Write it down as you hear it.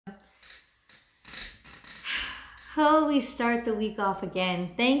Oh, we start the week off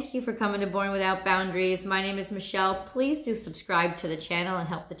again. Thank you for coming to Born Without Boundaries. My name is Michelle. Please do subscribe to the channel and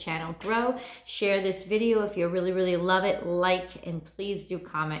help the channel grow. Share this video if you really love it. Like, and please do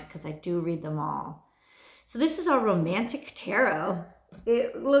comment because I do read them all. So this is our romantic tarot.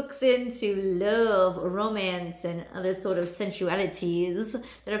 It looks into love, romance, and other sort of sensualities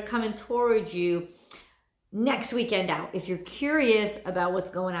that are coming towards you next weekend out. If you're curious about what's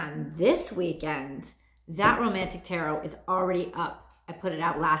going on this weekend, that romantic tarot is already up. I put it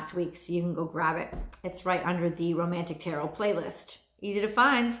out last week, so you can go grab it. It's right under the romantic tarot playlist. Easy to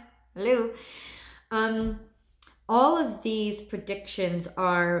find. Hello. All of these predictions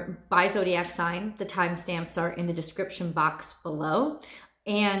are by zodiac sign. The timestamps are in the description box below.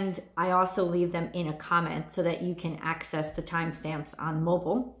 And I also leave them in a comment so that you can access the timestamps on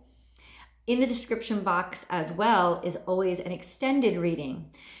mobile. In the description box as well is always an extended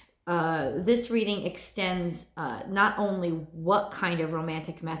reading. This reading extends not only what kind of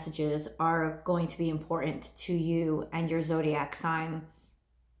romantic messages are going to be important to you and your zodiac sign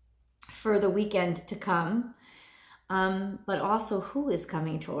for the weekend to come, but also who is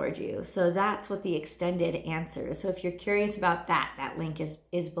coming toward you. So that's what the extended answers. So if you're curious about that, that link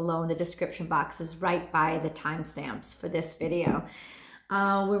is below in the description box, is right by the timestamps for this video.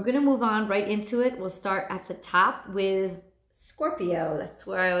 We're going to move on right into it. We'll start at the top with Scorpio. That's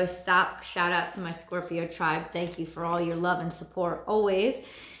where I always stop. Shout out to my Scorpio tribe. Thank you for all your love and support always.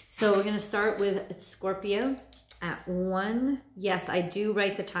 So we're going to start with Scorpio at 1. Yes, I do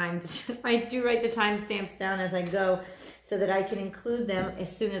write the times. I do write the timestamps down as I go so that I can include them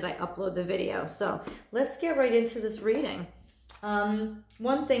as soon as I upload the video. So let's get right into this reading.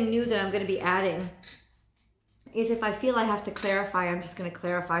 One thing new that I'm going to be adding is if I feel I have to clarify, I'm just going to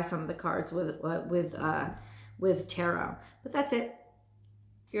clarify some of the cards with tarot. But that's it.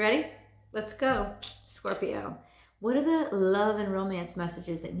 You ready? Let's go. Scorpio. What are the love and romance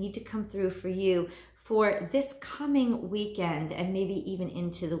messages that need to come through for you for this coming weekend and maybe even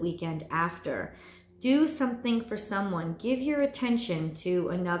into the weekend after? Do something for someone. Give your attention to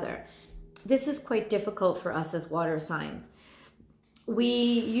another. This is quite difficult for us as water signs. We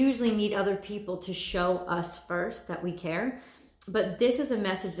usually need other people to show us first that we care. But this is a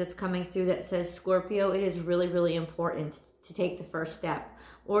message that's coming through that says, Scorpio, it is really important to take the first step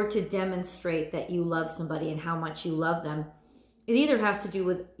or to demonstrate that you love somebody and how much you love them. It either has to do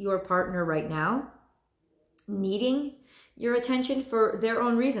with your partner right now needing your attention for their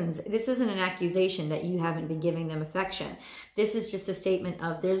own reasons. This isn't an accusation that you haven't been giving them affection. This is just a statement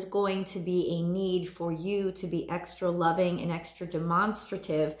of there's going to be a need for you to be extra loving and extra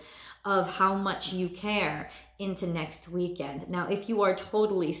demonstrative of how much you care into next weekend. Now, if you are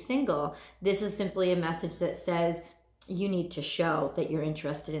totally single, this is simply a message that says you need to show that you're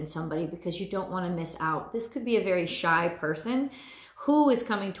interested in somebody because you don't want to miss out. This could be a very shy person who is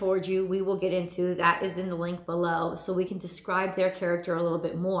coming towards you. We will get into that, is in the link below, so we can describe their character a little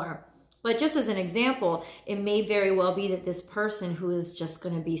bit more. But just as an example, it may very well be that this person who is just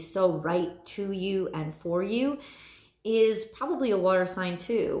going to be so right to you and for you is probably a water sign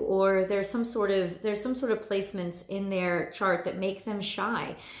too, or there's some sort of placements in their chart that make them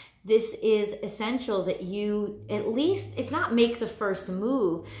shy. This is essential that you at least, if not make the first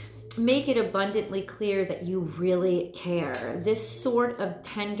move, make it abundantly clear that you really care. This sort of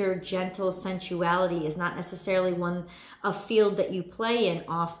tender, gentle sensuality is not necessarily a field that you play in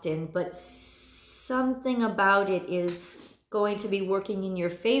often, but something about it is going to be working in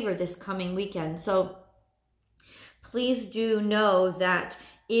your favor this coming weekend. So please do know that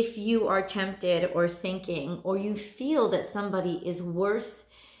if you are tempted or thinking, or you feel that somebody is worth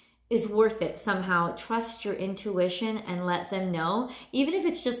it somehow, trust your intuition and let them know. Even if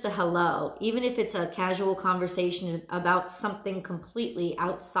it's just a hello, even if it's a casual conversation about something completely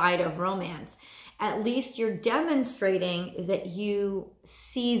outside of romance, at least you're demonstrating that you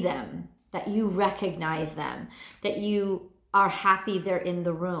see them, that you recognize them, that you are happy they're in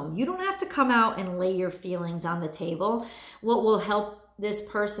the room. You don't have to come out and lay your feelings on the table. What will help this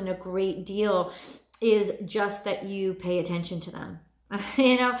person a great deal is just that you pay attention to them.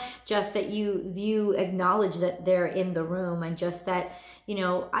 You know, just that you acknowledge that they're in the room, and just that, you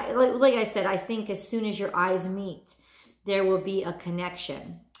know, like I said, I think as soon as your eyes meet, there will be a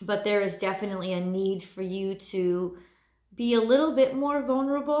connection. But there is definitely a need for you to be a little bit more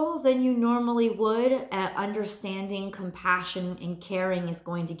vulnerable than you normally would. Understanding, compassion, and caring is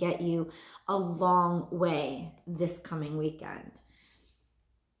going to get you a long way this coming weekend.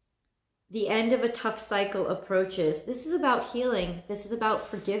 The end of a tough cycle approaches. This is about healing. This is about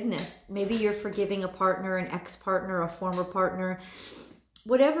forgiveness. Maybe you're forgiving a partner, an ex-partner, a former partner.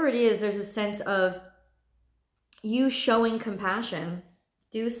 Whatever it is, there's a sense of you showing compassion.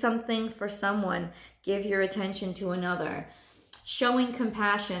 Do something for someone. Give your attention to another. Showing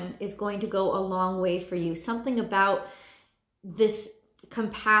compassion is going to go a long way for you. Something about this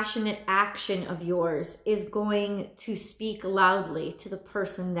compassionate action of yours is going to speak loudly to the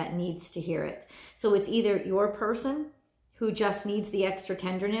person that needs to hear it. So it's either your person who just needs the extra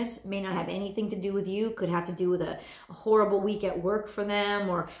tenderness, may not have anything to do with you, could have to do with a horrible week at work for them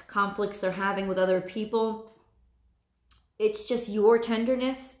or conflicts they're having with other people. It's just your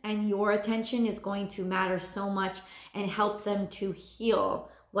tenderness and your attention is going to matter so much and help them to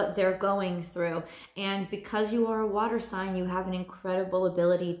heal what they're going through. And because you are a water sign, you have an incredible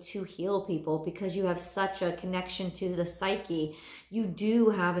ability to heal people because you have such a connection to the psyche. You do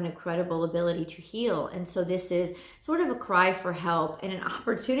have an incredible ability to heal. And so this is sort of a cry for help and an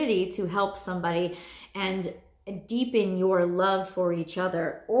opportunity to help somebody and deepen your love for each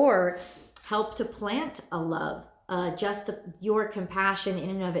other, or help to plant a love. Your compassion in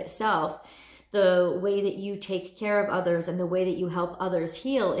and of itself, the way that you take care of others and the way that you help others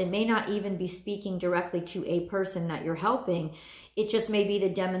heal, it may not even be speaking directly to a person that you're helping. It just may be the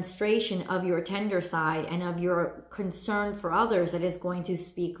demonstration of your tender side and of your concern for others that is going to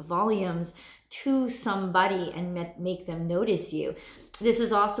speak volumes to somebody and make them notice you. This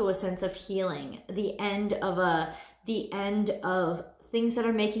is also a sense of healing, the end of things that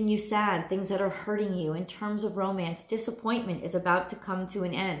are making you sad, things that are hurting you. In terms of romance, disappointment is about to come to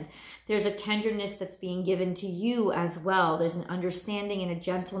an end. There's a tenderness that's being given to you as well. There's an understanding and a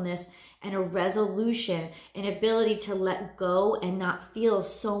gentleness and a resolution, an ability to let go and not feel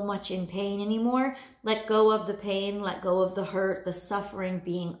so much in pain anymore. Let go of the pain, let go of the hurt, the suffering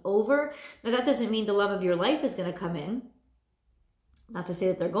being over. Now that doesn't mean the love of your life is going to come in. Not to say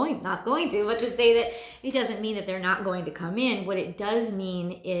that they're not going to, but to say that it doesn't mean that they're not going to come in. What it does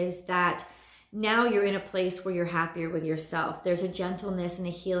mean is that now you're in a place where you're happier with yourself. There's a gentleness and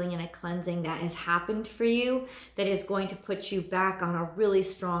a healing and a cleansing that has happened for you that is going to put you back on a really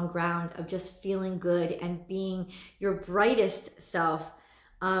strong ground of just feeling good and being your brightest self,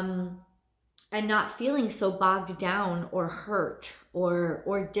 and not feeling so bogged down or hurt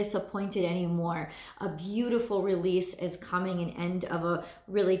or disappointed anymore. A beautiful release is coming, an end of a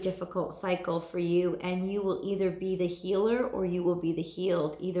really difficult cycle for you, and you will either be the healer or you will be the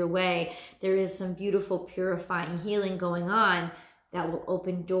healed. Either way, there is some beautiful purifying healing going on that will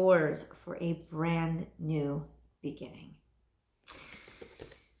open doors for a brand new beginning.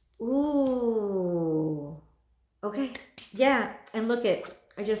 Ooh, okay, yeah, and look at,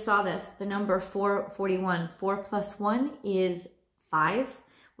 I just saw this, the number 441. 4 plus 1 is 5,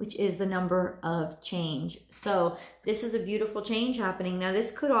 which is the number of change. So this is a beautiful change happening. Now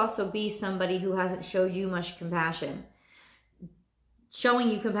this could also be somebody who hasn't showed you much compassion, showing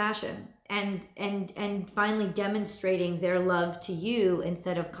you compassion and finally demonstrating their love to you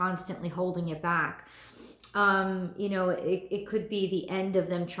instead of constantly holding it back. You know, it could be the end of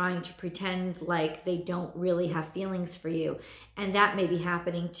them trying to pretend like they don't really have feelings for you. And that may be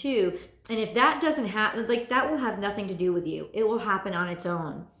happening too. And if that doesn't happen, like that will have nothing to do with you. It will happen on its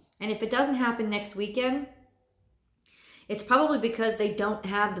own. And if it doesn't happen next weekend, it's probably because they don't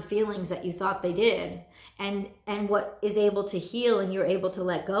have the feelings that you thought they did. And what is able to heal and you're able to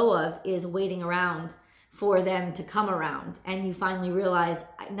let go of is waiting around for them to come around. And you finally realize,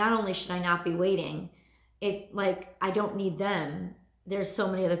 not only should I not be waiting, I don't need them. There's so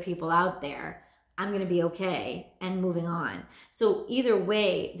many other people out there. I'm going to be okay and moving on. So either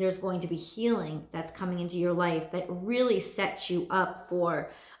way, there's going to be healing that's coming into your life that really sets you up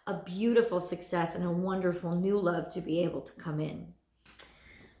for a beautiful success and a wonderful new love to be able to come in.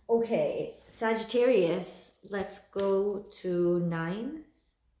 Okay, Sagittarius, let's go to 9.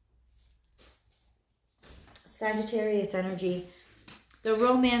 Sagittarius energy. The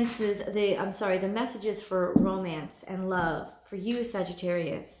the messages for romance and love for you,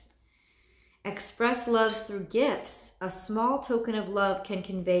 Sagittarius. Express love through gifts. A small token of love can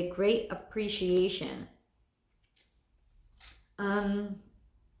convey great appreciation.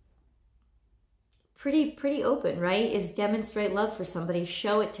 Pretty open, right? Is demonstrate love for somebody,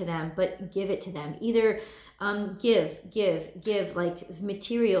 show it to them, but give it to them. Either give like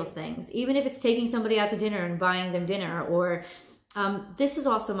material things, even if it's taking somebody out to dinner and buying them dinner, or this is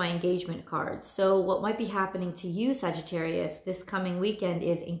also my engagement card. So what might be happening to you, Sagittarius, this coming weekend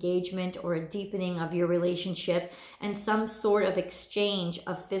is engagement or a deepening of your relationship and some sort of exchange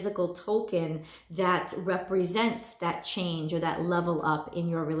of physical token that represents that change or that level up in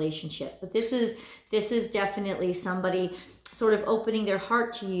your relationship. But this is definitely somebody sort of opening their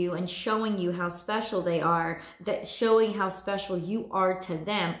heart to you and showing you how special they are, that showing how special you are to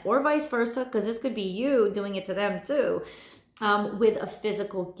them, or vice versa, because this could be you doing it to them too. With a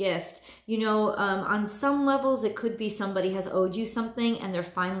physical gift. You know, on some levels, it could be somebody has owed you something and they're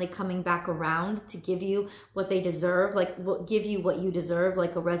finally coming back around to give you what they deserve, like give you what you deserve,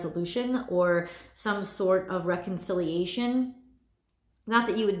 like a resolution or some sort of reconciliation. Not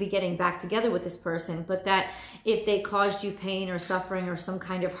that you would be getting back together with this person, but that if they caused you pain or suffering or some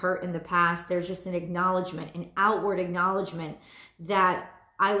kind of hurt in the past, there's just an acknowledgement, an outward acknowledgement that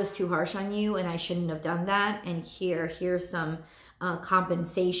I was too harsh on you and I shouldn't have done that. And here's some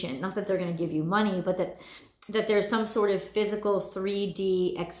compensation. Not that they're going to give you money, but that there's some sort of physical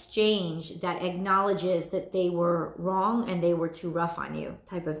 3D exchange that acknowledges that they were wrong and they were too rough on you.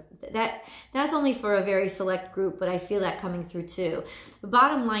 Type of that's only for a very select group, but I feel that coming through too. The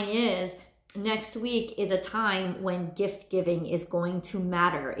bottom line is, next week is a time when gift giving is going to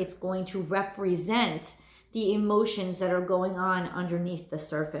matter. It's going to represent the emotions that are going on underneath the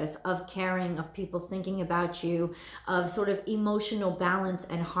surface of caring, of people thinking about you, of sort of emotional balance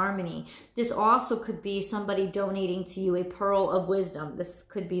and harmony. This also could be somebody donating to you a pearl of wisdom. This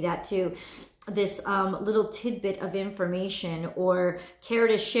could be that too. This little tidbit of information or care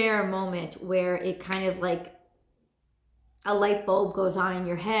to share moment where it kind of like a light bulb goes on in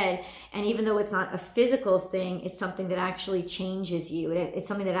your head. And even though it's not a physical thing, it's something that actually changes you. It's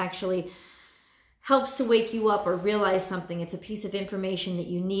something that actually helps to wake you up or realize something. It's a piece of information that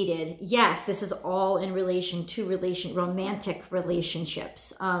you needed. Yes, this is all in relation to romantic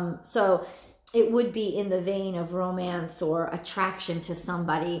relationships. So it would be in the vein of romance or attraction to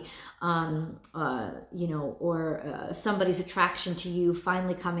somebody, you know, or somebody's attraction to you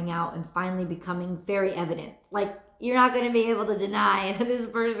finally coming out and finally becoming very evident. Like, you're not going to be able to deny that this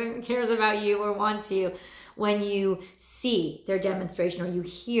person cares about you or wants you when you see their demonstration or you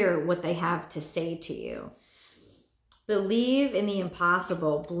hear what they have to say to you. Believe in the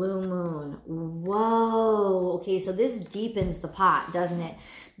impossible, blue moon. Whoa. Okay, so this deepens the pot, doesn't it?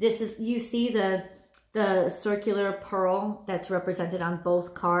 This is, you see the circular pearl that's represented on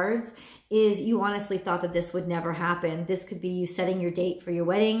both cards is you honestly thought that this would never happen. This could be you setting your date for your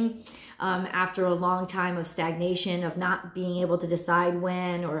wedding after a long time of stagnation, of not being able to decide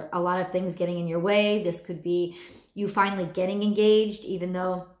when, or a lot of things getting in your way. This could be you finally getting engaged, even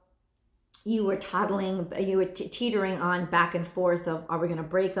though you were teetering on back and forth of, are we going to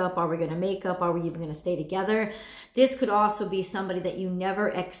break up? Are we going to make up? Are we even going to stay together? This could also be somebody that you never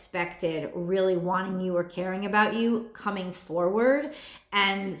expected really wanting you or caring about you coming forward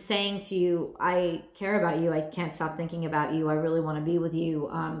and saying to you, I care about you. I can't stop thinking about you. I really want to be with you.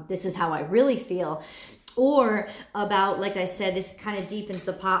 This is how I really feel. Or about, like I said, this kind of deepens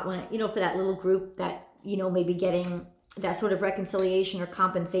the pot when, you know, for that little group that, you know, maybe getting that sort of reconciliation or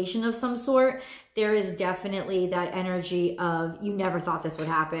compensation of some sort. There is definitely that energy of, you never thought this would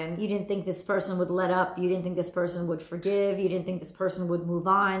happen. You didn't think this person would let up. You didn't think this person would forgive. You didn't think this person would move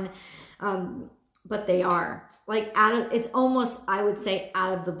on. But they are. Like, it's almost, I would say,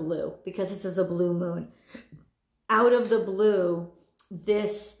 out of the blue, because this is a blue moon. Out of the blue,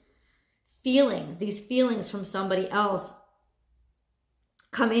 these feelings from somebody else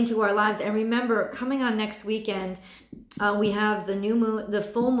come into our lives. And remember, coming on next weekend, we have the new moon, the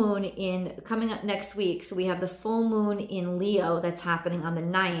full moon coming up next week. So we have the full moon in Leo that's happening on the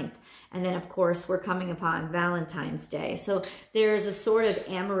 9th. And then, of course, we're coming upon Valentine's Day. So there's a sort of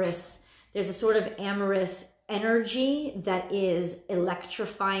amorous energy that is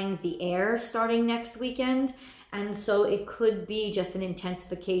electrifying the air starting next weekend. And so it could be just an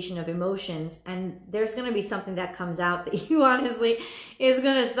intensification of emotions. And there's going to be something that comes out that you honestly is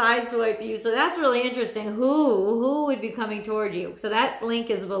going to sideswipe you. So that's really interesting. Who would be coming toward you? So that link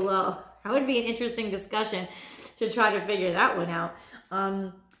is below. That would be an interesting discussion to try to figure that one out.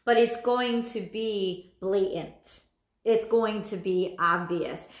 But it's going to be blatant. It's going to be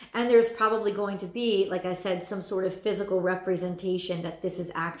obvious. And there's probably going to be, like I said, some sort of physical representation that this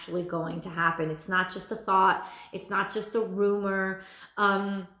is actually going to happen. It's not just a thought. It's not just a rumor.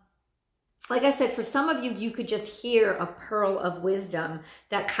 Like I said, for some of you, you could just hear a pearl of wisdom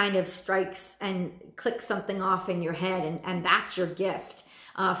that kind of strikes and clicks something off in your head. And that's your gift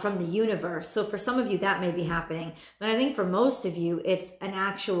from the universe. So for some of you, that may be happening. But I think for most of you, it's an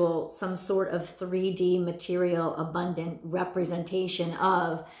actual, some sort of 3D material, abundant representation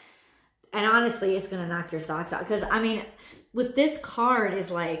of, and honestly, it's going to knock your socks out. Because, I mean, with this card is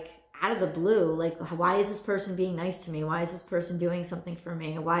like out of the blue. Like, why is this person being nice to me? Why is this person doing something for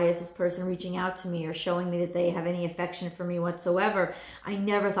me? Why is this person reaching out to me or showing me that they have any affection for me whatsoever? I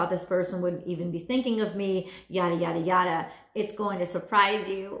never thought this person would even be thinking of me, yada, yada, yada. It's going to surprise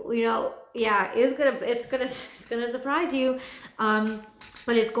you. You know, yeah, it's gonna surprise you.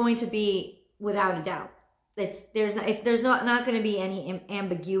 But it's going to be without a doubt. There's not going to be any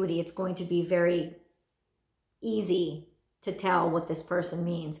ambiguity. It's going to be very easy to tell what this person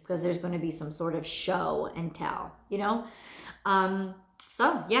means, because there's going to be some sort of show and tell, you know?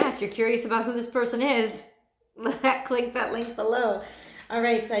 So yeah, if you're curious about who this person is, click that link below. All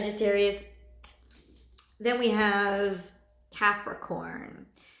right, Sagittarius. Then we have Capricorn.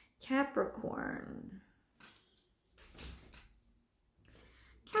 Capricorn,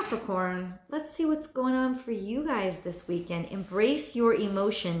 let's see what's going on for you guys this weekend. Embrace your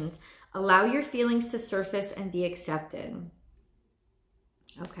emotions. Allow your feelings to surface and be accepted.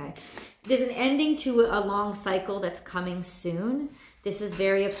 Okay. There's an ending to a long cycle that's coming soon. This is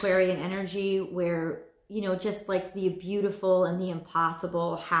very Aquarian energy where, you know, just like the beautiful and the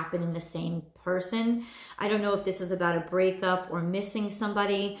impossible happen in the same person. I don't know if this is about a breakup or missing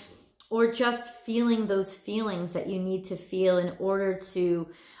somebody, or just feeling those feelings that you need to feel in order to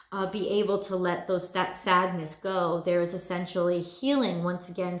be able to let that sadness go. There is essentially healing. Once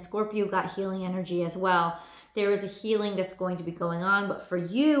again, Scorpio got healing energy as well. There is a healing that's going to be going on, but for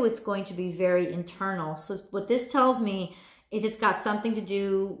you, it's going to be very internal. So what this tells me is it's got something to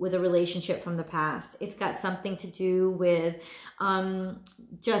do with a relationship from the past. It's got something to do with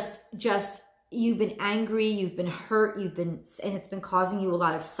just you've been angry, you've been hurt, and it's been causing you a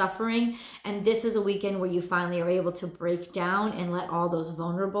lot of suffering. And this is a weekend where you finally are able to break down and let all those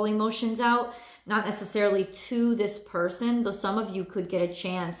vulnerable emotions out, not necessarily to this person, though some of you could get a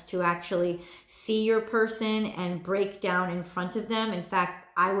chance to actually see your person and break down in front of them. In fact,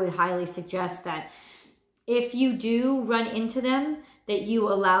 I would highly suggest that if you do run into them, that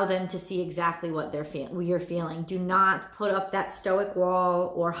you allow them to see exactly what you're feeling. Do not put up that stoic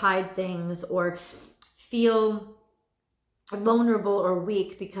wall or hide things or feel vulnerable or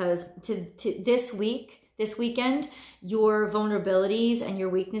weak, because this weekend, your vulnerabilities and your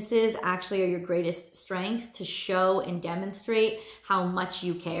weaknesses actually are your greatest strength to show and demonstrate how much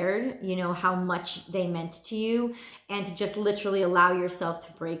you cared, you know, how much they meant to you, and to just literally allow yourself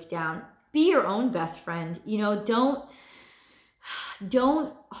to break down. Be your own best friend. You know,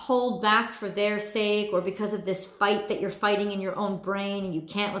 don't hold back for their sake or because of this fight that you're fighting in your own brain, and you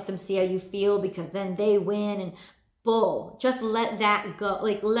can't let them see how you feel because then they win, and bull. Just let that go.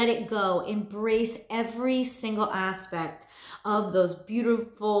 Like, let it go. Embrace every single aspect of those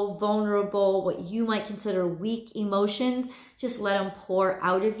beautiful, vulnerable, what you might consider weak emotions. Just let them pour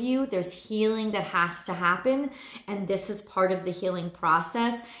out of you. There's healing that has to happen, and this is part of the healing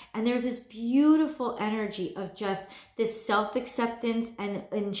process. And there's this beautiful energy of just this self-acceptance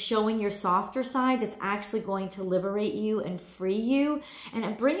and showing your softer side that's actually going to liberate you and free you,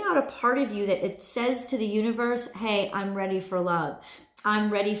 and bring out a part of you that it says to the universe, hey, I'm ready for love.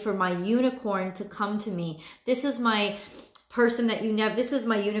 I'm ready for my unicorn to come to me. This is my person that you never, this is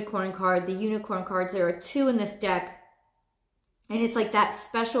my unicorn card. The unicorn cards, there are 2 in this deck. And it's like that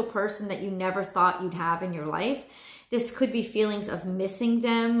special person that you never thought you'd have in your life. This could be feelings of missing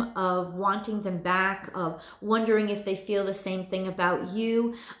them, of wanting them back, of wondering if they feel the same thing about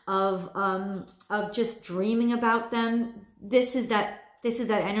you, of just dreaming about them. This is that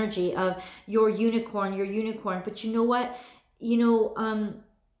energy of your unicorn. But you know what? You know,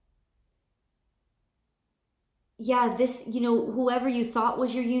 yeah, this, you know, whoever you thought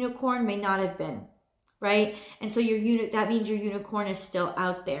was your unicorn may not have been. Right? And so that means your unicorn is still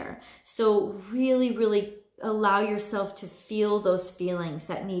out there. So really, really allow yourself to feel those feelings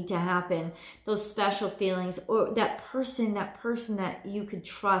that need to happen, those special feelings, or that person that you could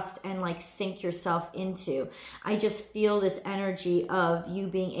trust and like sink yourself into. I just feel this energy of you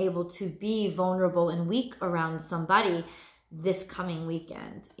being able to be vulnerable and weak around somebody this coming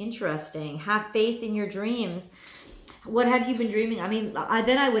weekend. Interesting. Have faith in your dreams. What have you been dreaming? I mean,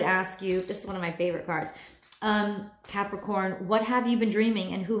 then I would ask you, this is one of my favorite cards, Capricorn, what have you been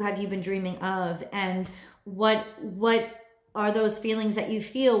dreaming, and who have you been dreaming of? And what are those feelings that you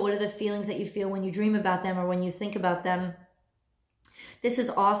feel? What are the feelings that you feel when you dream about them or when you think about them? This is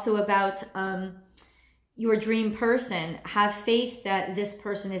also about your dream person. Have faith that this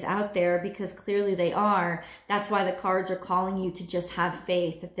person is out there, because clearly they are. That's why the cards are calling you to just have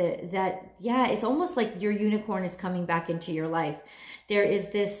faith that yeah, it's almost like your unicorn is coming back into your life. There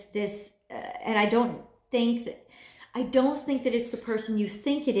is this and I don't think that it's the person you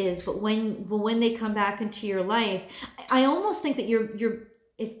think it is, but when they come back into your life, I almost think that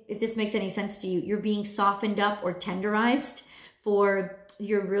if this makes any sense to you, you're being softened up or tenderized for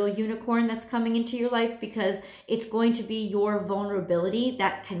your real unicorn that's coming into your life, because it's going to be your vulnerability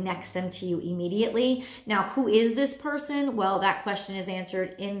that connects them to you immediately. Now, who is this person? Well, that question is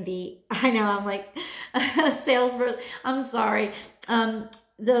answered in the, I know I'm like a salesperson, I'm sorry.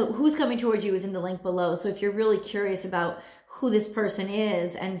 The who's coming towards you is in the link below. So if you're really curious about who this person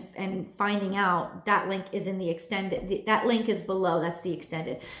is and finding out, that link is in the extended, that link is below, that's the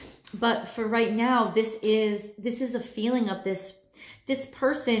extended. But for right now, this is a feeling of this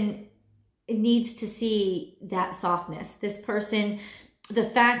person needs to see that softness. This person, the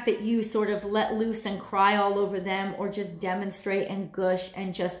fact that you sort of let loose and cry all over them, or just demonstrate and gush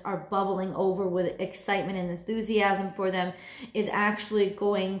and just are bubbling over with excitement and enthusiasm for them, is actually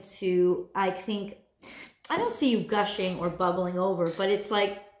going to, I think, I don't see you gushing or bubbling over, but it's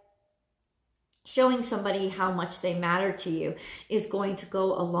like showing somebody how much they matter to you is going to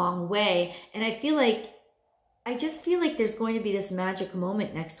go a long way. And I just feel like there's going to be this magic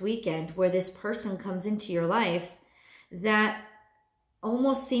moment next weekend where this person comes into your life that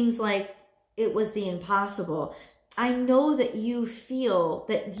almost seems like it was the impossible. I know that you feel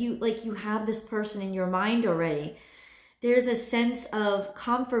that you have this person in your mind already. There's a sense of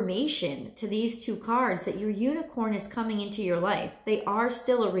confirmation to these two cards that your unicorn is coming into your life. They are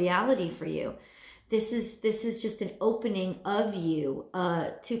still a reality for you. This is just an opening of you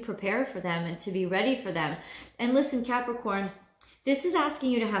to prepare for them and to be ready for them. And listen, Capricorn, this is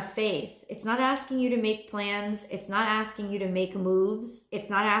asking you to have faith. It's not asking you to make plans. It's not asking you to make moves. It's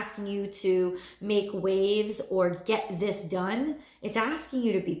not asking you to make waves or get this done. It's asking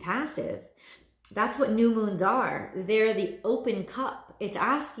you to be passive. That's what new moons are. They're the open cup. It's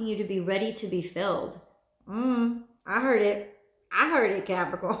asking you to be ready to be filled. I heard it. I heard it,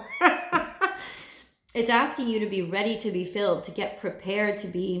 Capricorn. It's asking you to be ready to be filled, to get prepared to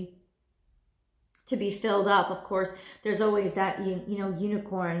be filled up. Of course, there's always that,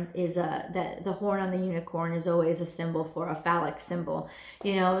 unicorn is the horn on the unicorn is always a symbol for a phallic symbol,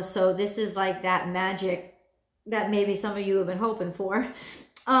 so this is like that magic that maybe some of you have been hoping for.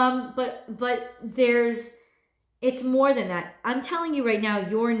 But it's more than that. I'm telling you right now,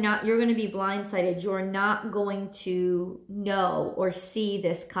 you're going to be blindsided. You're not going to know or see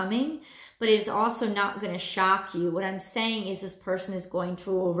this coming, but it is also not going to shock you. What I'm saying is this person is going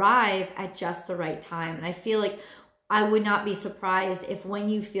to arrive at just the right time. And I feel like I would not be surprised if when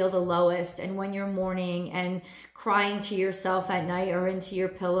you feel the lowest and when you're mourning and crying to yourself at night or into your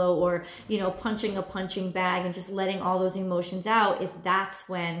pillow, or, punching a punching bag and just letting all those emotions out, if that's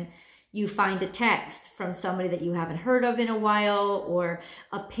when you find a text from somebody that you haven't heard of in a while, or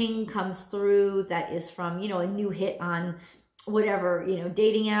a ping comes through that is from, a new hit on whatever,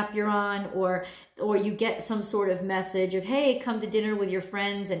 dating app you're on, or you get some sort of message of, hey, come to dinner with your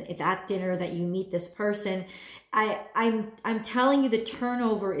friends, and it's at dinner that you meet this person. I'm telling you, the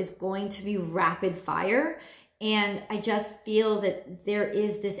turnover is going to be rapid fire. And I just feel that there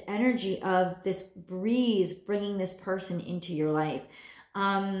is this energy of this breeze bringing this person into your life.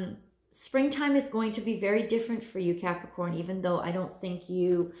 Springtime is going to be very different for you, Capricorn, even though I don't think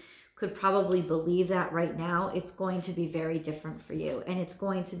you could probably believe that right now. It's going to be very different for you, and it's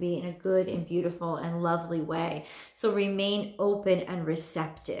going to be in a good and beautiful and lovely way. So remain open and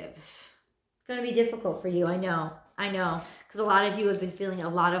receptive. It's going to be difficult for you. I know, because a lot of you have been feeling a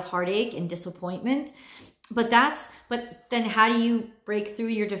lot of heartache and disappointment. But then how do you break through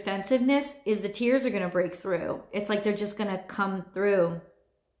your defensiveness? Is the tears are going to break through. It's like they're just going to come through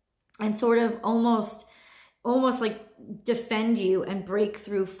and sort of almost like defend you and break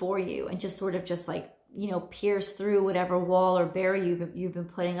through for you, and just sort of just like, pierce through whatever wall or barrier you've been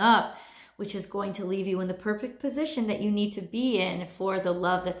putting up, which is going to leave you in the perfect position that you need to be in for the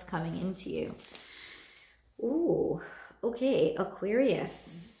love that's coming into you. Ooh, okay,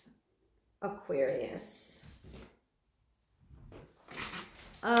 Aquarius. Aquarius.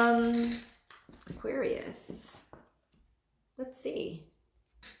 Let's see.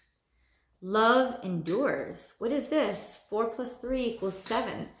 Love endures. What is this? 4 + 3 =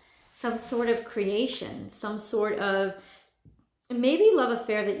 7. Some sort of creation, some sort of maybe love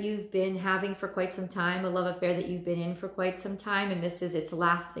affair that you've been having for quite some time, a love affair that you've been in for quite some time, and it's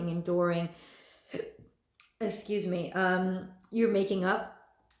lasting, enduring. Excuse me. You're making up,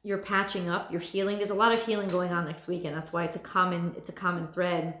 you're patching up, you're healing. There's a lot of healing going on next weekend. That's why it's a common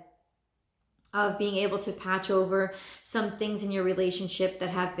thread of being able to patch over some things in your relationship that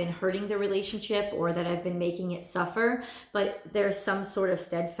have been hurting the relationship or that have been making it suffer. But there's some sort of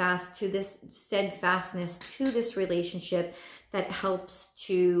steadfastness to this relationship that helps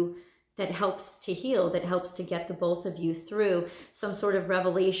to helps to heal, that helps to get the both of you through some sort of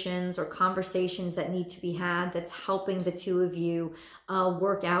revelations or conversations that need to be had, that's helping the two of you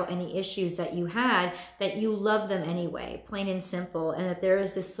work out any issues that you had, that you love them anyway, plain and simple, and that there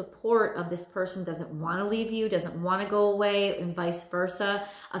is this support of this person doesn't want to leave you, doesn't want to go away, and vice versa,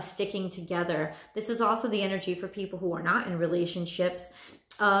 of sticking together. This is also the energy for people who are not in relationships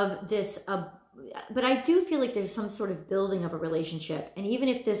of this but I do feel like there's some sort of building of a relationship. And even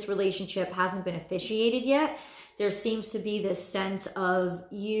if this relationship hasn't been officiated yet, there seems to be this sense of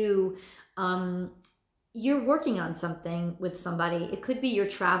you're working on something with somebody. It could be you're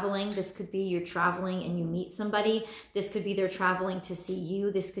traveling. This could be you're traveling and you meet somebody. This could be they're traveling to see you.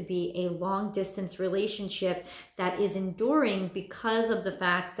 This could be a long distance relationship that is enduring because of the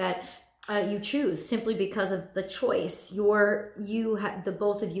fact that you choose, simply because of the choice. The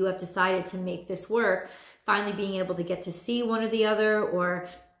both of you have decided to make this work, finally being able to get to see one or the other, or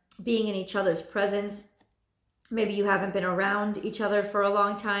being in each other's presence. Maybe you haven't been around each other for a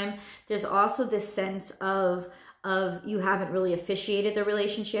long time. There's also this sense of you haven't really officiated the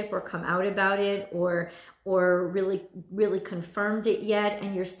relationship or come out about it or really confirmed it yet,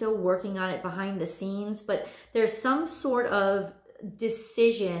 and you're still working on it behind the scenes. But there's some sort of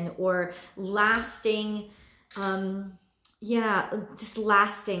decision or lasting just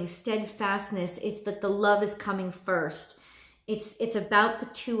lasting steadfastness. It's that the love is coming first. It's about the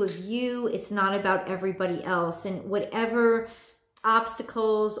two of you. It's not about everybody else. And whatever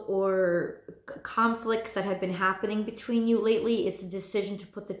obstacles or conflicts that have been happening between you lately, it's a decision to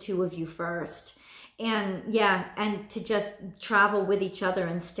put the two of you first. And and to just travel with each other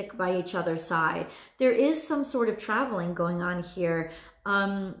and stick by each other's side. There is some sort of traveling going on here,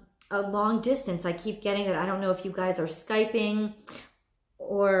 a long distance. I keep getting that. I don't know if you guys are Skyping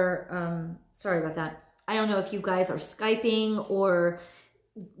or, sorry about that. I don't know if you guys are Skyping or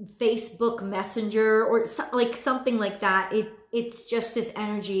Facebook Messenger or like something like that. It's just this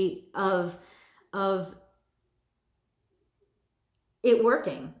energy of it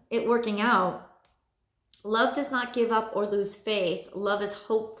working out. Love does not give up or lose faith. Love is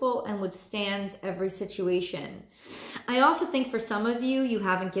hopeful and withstands every situation. I also think for some of you, you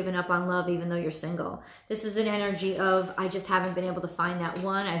haven't given up on love even though you're single. This is an energy of, I just haven't been able to find that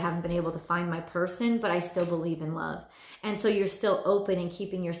one. I haven't been able to find my person, but I still believe in love. And so you're still open and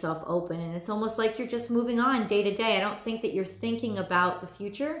keeping yourself open. And it's almost like you're just moving on day to day. I don't think that you're thinking about the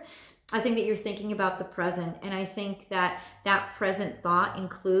future. I think that you're thinking about the present. And I think that that present thought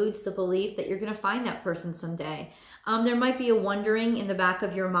includes the belief that you're going to find that person someday. There might be a wondering in the back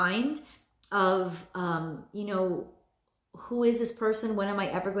of your mind of, who is this person? When am I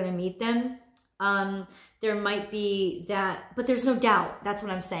ever going to meet them? There might be that, but there's no doubt. That's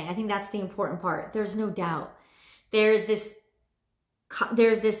what I'm saying. I think that's the important part. There's no doubt. There's this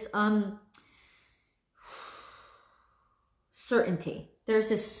certainty. There's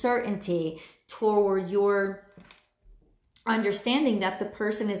this certainty toward your understanding that the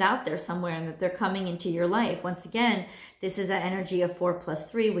person is out there somewhere and that they're coming into your life. Once again, this is that energy of 4 +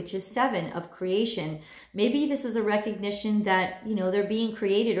 3, which is 7 of creation. Maybe this is a recognition that, they're being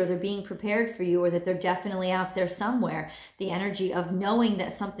created or they're being prepared for you, or that they're definitely out there somewhere. The energy of knowing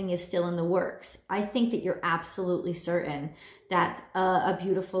that something is still in the works. I think that you're absolutely certain that a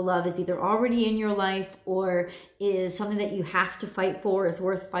beautiful love is either already in your life, or is something that you have to fight for, is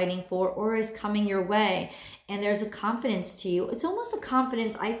worth fighting for, or is coming your way. And there's a confidence to you. It's almost a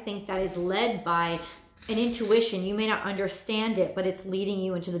confidence, I think, that is led by an intuition. You may not understand it, but it's leading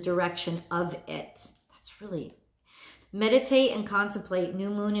you into the direction of it. That's really... Meditate and contemplate, new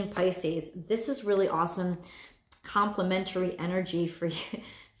moon in Pisces. This is really awesome complementary energy for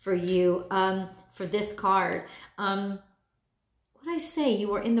you, for this card. What I say,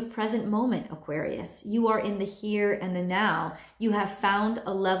 you are in the present moment, Aquarius. You are in the here and the now. You have found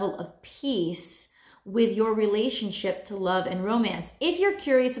a level of peace with your relationship to love and romance. If you're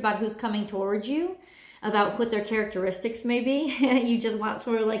curious about who's coming towards you, about what their characteristics may be, you just want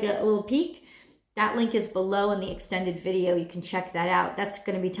sort of like a little peek, that link is below in the extended video. You can check that out. That's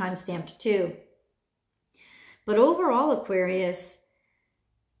going to be time-stamped too. But overall, Aquarius,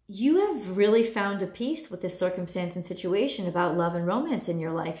 you have really found a peace with this circumstance and situation about love and romance in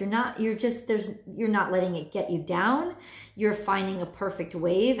your life. You're not letting it get you down. You're finding a perfect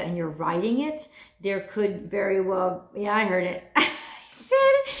wave and you're riding it. There could very well, yeah, I heard it. I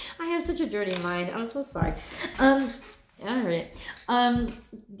said, I have such a dirty mind. I'm so sorry. Yeah, I heard it.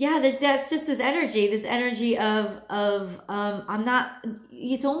 Yeah, that's just this energy of I'm not,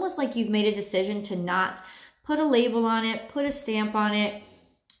 it's almost like you've made a decision to not put a label on it, put a stamp on it,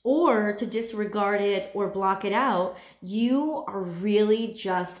 or to disregard it or block it out. You are really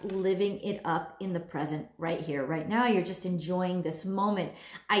just living it up in the present right here, right now. You're just enjoying this moment.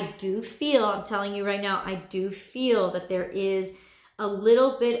 I do feel, I'm telling you right now, I do feel that there is a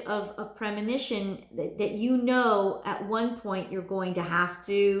little bit of a premonition that you know at one point you're going to have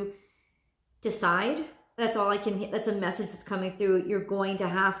to decide. That's all I can, that's a message that's coming through. You're going to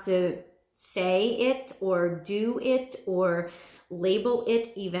have to say it or do it or label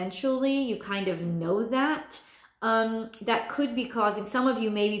it eventually. You kind of know that. That could be causing, some of you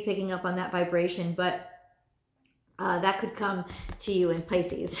may be picking up on that vibration, but that could come to you in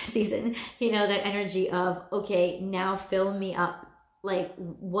Pisces season. You know, that energy of, okay, now fill me up. Like,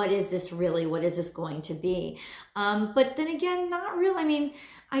 what is this really? What is this going to be? But then again, not real. I mean,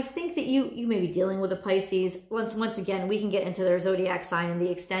 I think that you may be dealing with a Pisces. Once again, we can get into their zodiac sign in the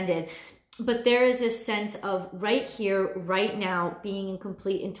extended. But there is this sense of right here, right now, being in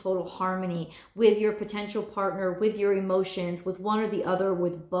complete and total harmony with your potential partner, with your emotions, with one or the other,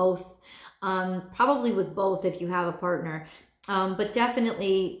 with both. Probably with both if you have a partner. But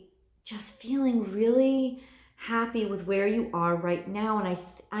definitely just feeling really happy with where you are right now.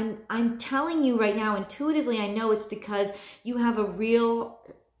 And I'm telling you right now, intuitively, I know it's because you have a real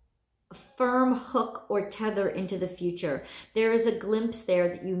firm hook or tether into the future. There is a glimpse there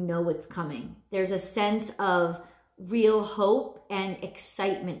that you know it's coming. There's a sense of real hope and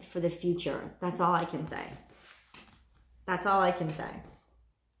excitement for the future. That's all I can say. That's all I can say.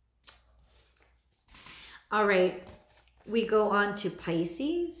 All right, we go on to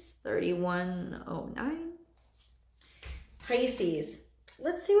Pisces, 3109. Pisces,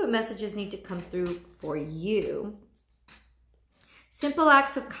 let's see what messages need to come through for you. Simple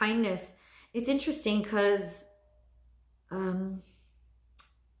acts of kindness. It's interesting because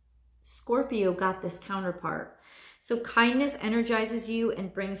Scorpio got this counterpart. So kindness energizes you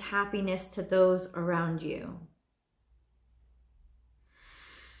and brings happiness to those around you.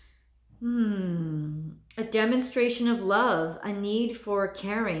 A demonstration of love, a need for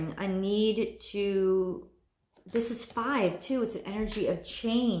caring, a need to, this is 5 too. It's an energy of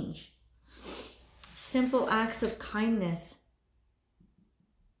change. Simple acts of kindness.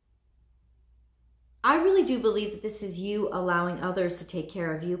 I really do believe that this is you allowing others to take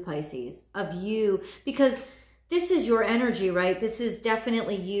care of you, Pisces, of you, because this is your energy, right? This is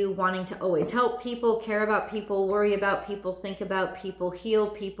definitely you wanting to always help people, care about people, worry about people, think about people,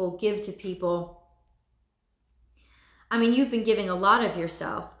 heal people, give to people. I mean, you've been giving a lot of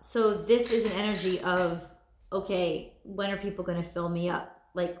yourself. So this is an energy of, okay, when are people going to fill me up?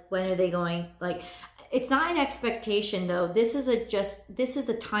 Like, when are they going, like, it's not an expectation though. This is this is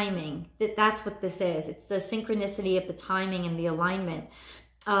the timing. That's what this is. It's the synchronicity of the timing and the alignment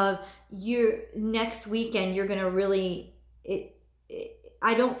of your next weekend. You're going to really,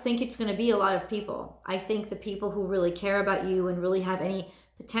 I don't think it's going to be a lot of people. I think the people who really care about you and really have any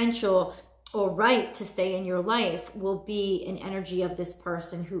potential or right to stay in your life will be an energy of this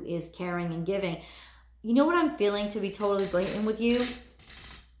person who is caring and giving. You know what I'm feeling, to be totally blatant with you?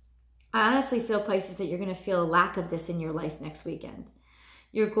 I honestly feel, Pisces, that you're going to feel a lack of this in your life next weekend.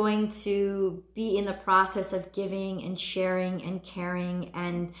 You're going to be in the process of giving and sharing and caring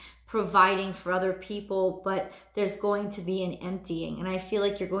and providing for other people, but there's going to be an emptying. And I feel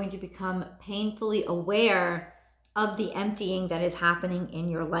like you're going to become painfully aware of the emptying that is happening in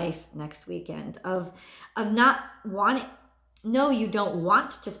your life next weekend, of not wanting. No, you don't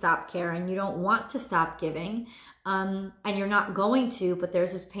want to stop caring. You don't want to stop giving. And you're not going to, but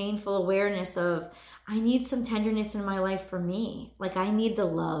there's this painful awareness of, I need some tenderness in my life for me. Like, I need the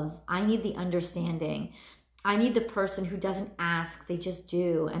love. I need the understanding. I need the person who doesn't ask, they just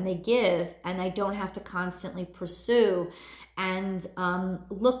do, and they give, and I don't have to constantly pursue and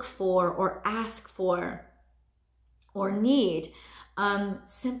look for or ask for or need.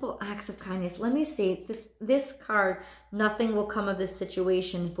 Simple acts of kindness. Let me see this card. Nothing will come of this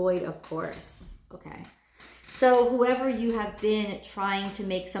situation void, of course. Okay. So whoever you have been trying to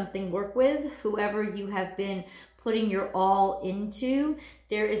make something work with, whoever you have been putting your all into,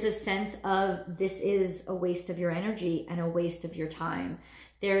 there is a sense of this is a waste of your energy and a waste of your time.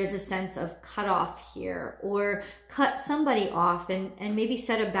 There is a sense of cut off here, or cut somebody off and maybe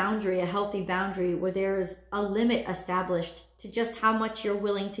set a boundary, a healthy boundary where there's a limit established to just how much you're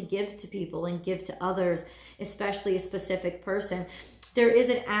willing to give to people and give to others, especially a specific person. There is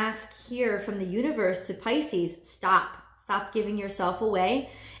an ask here from the universe to Pisces, stop giving yourself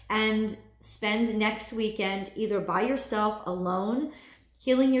away and spend next weekend either by yourself, alone,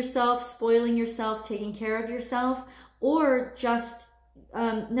 healing yourself, spoiling yourself, taking care of yourself, or just,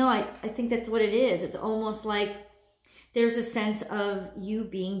 no, I think that's what it is. It's almost like There's a sense of you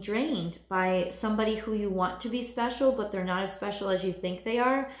being drained by somebody who you want to be special, but they're not as special as you think they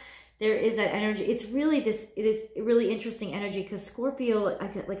are. There is that energy. It is really interesting energy because Scorpio,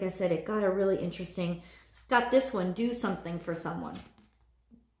 like I said, it got a really interesting, got this one, do something for someone.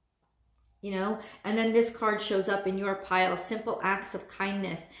 You know, and then this card shows up in your pile, simple acts of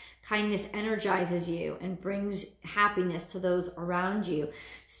kindness. Kindness energizes you and brings happiness to those around you.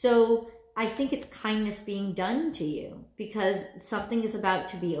 So I think it's kindness being done to you because something is about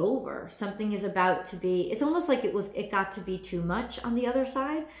to be over. Something is about to be, it's almost like it got to be too much on the other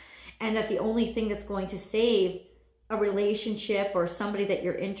side. And that the only thing that's going to save a relationship or somebody that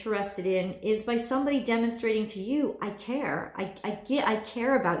you're interested in is by somebody demonstrating to you, I care. I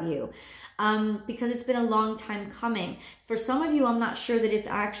care about you. Because it's been a long time coming. For some of you, I'm not sure that it's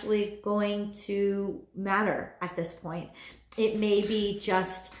actually going to matter at this point. It may be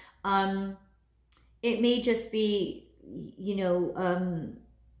just, be, you know,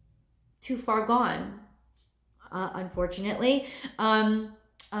 too far gone, unfortunately.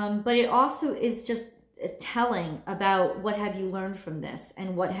 But it also is just telling about what have you learned from this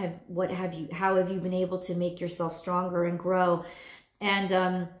and how have you been able to make yourself stronger and grow.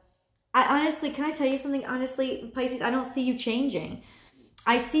 And, I honestly, can I tell you something? Honestly, Pisces, I don't see you changing.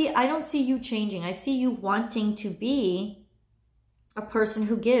 I don't see you changing. I see you wanting to be a person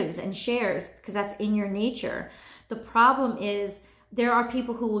who gives and shares because that's in your nature. The problem is there are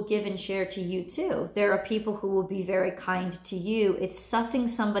people who will give and share to you too. There are people who will be very kind to you. It's sussing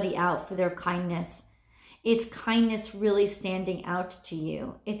somebody out for their kindness. It's kindness really standing out to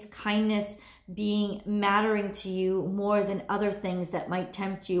you. It's kindness being mattering to you more than other things that might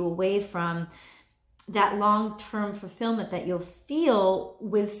tempt you away from that long-term fulfillment that you'll feel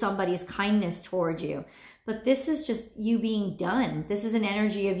with somebody's kindness toward you. But this is just you being done. This is an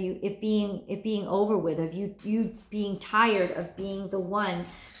energy of you, it being over with, of you being tired of being the one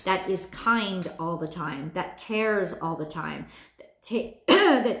that is kind all the time, that cares all the time,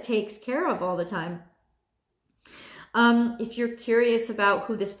 that takes care of all the time. If you're curious about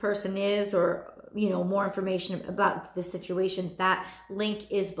who this person is or, you know, more information about the situation, that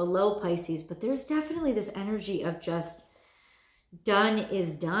link is below, Pisces. But there's definitely this energy of just done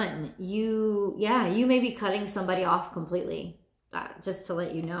is done. You may be cutting somebody off completely, just to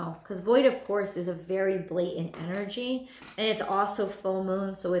let you know. Because void, of course, is a very blatant energy. And it's also full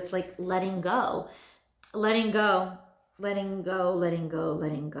moon. So it's like letting go, letting go, letting go, letting go,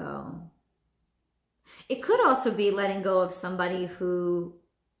 letting go. It could also be letting go of somebody who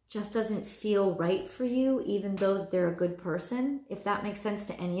just doesn't feel right for you, even though they're a good person, if that makes sense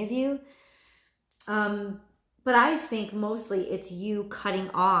to any of you. But I think mostly it's you cutting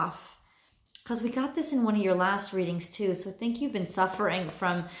off, because we got this in one of your last readings too. So I think you've been suffering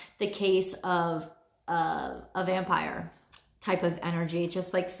from the case of a vampire type of energy,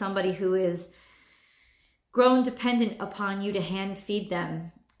 just like somebody who is grown dependent upon you to hand feed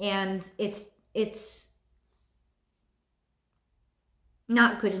them. And it's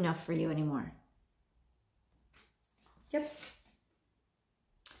not good enough for you anymore. Yep.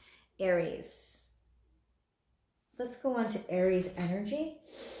 Aries. Let's go on to Aries energy.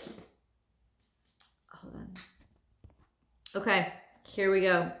 Hold on. Okay, here we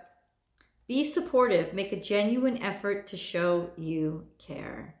go. Be supportive. Make a genuine effort to show you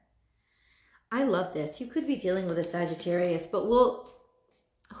care. I love this. You could be dealing with a Sagittarius, but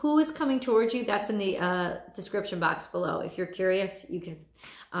who is coming towards you? That's in the description box below. If you're curious, you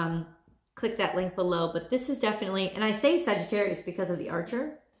can click that link below. But this is definitely, and I say Sagittarius because of the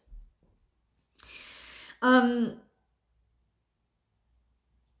Archer.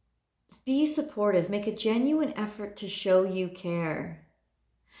 Be supportive. Make a genuine effort to show you care.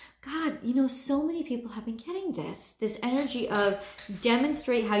 God, you know, so many people have been getting this energy of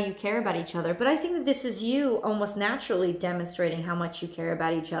demonstrate how you care about each other. But I think that this is you almost naturally demonstrating how much you care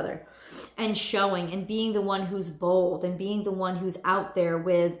about each other and showing and being the one who's bold and being the one who's out there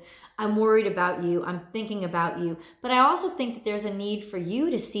with, I'm worried about you, I'm thinking about you. But I also think that there's a need for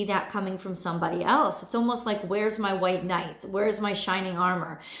you to see that coming from somebody else. It's almost like, where's my white knight? Where's my shining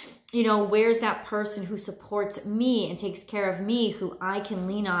armor? You know, where's that person who supports me and takes care of me, who I can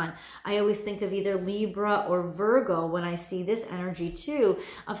lean on? I always think of either Libra or Virgo when I see this energy too,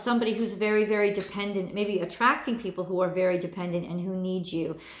 of somebody who's very, very dependent, maybe attracting people who are very dependent and who need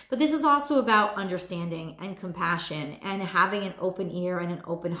you. But this is also about understanding and compassion and having an open ear and an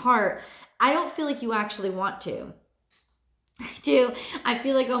open heart. I don't feel like you actually want to. I do. I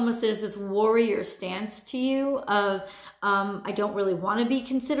feel like almost there's this warrior stance to you of, I don't really want to be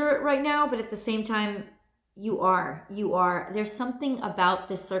considerate right now, but at the same time, you are. There's something about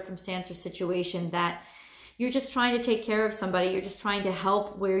this circumstance or situation that You're just trying to take care of somebody. You're just trying to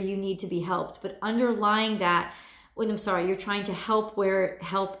help where you need to be helped. But underlying that, you're trying to help where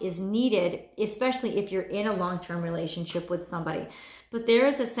help is needed, especially if you're in a long-term relationship with somebody. But there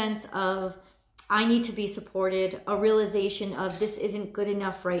is a sense of, I need to be supported, a realization of this isn't good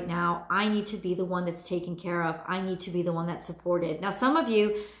enough right now. I need to be the one that's taken care of. I need to be the one that's supported. Now, some of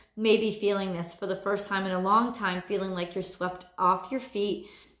you may be feeling this for the first time in a long time, feeling like you're swept off your feet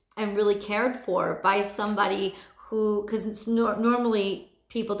and really cared for by somebody who, because normally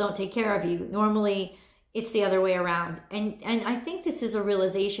people don't take care of you. Normally, it's the other way around. And I think this is a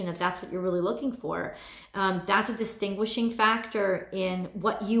realization that that's what you're really looking for. That's a distinguishing factor in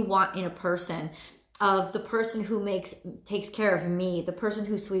what you want in a person, of the person who takes care of me, the person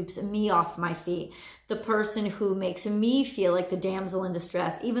who sweeps me off my feet, the person who makes me feel like the damsel in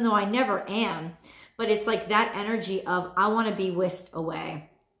distress, even though I never am. But it's like that energy of, I want to be whisked away.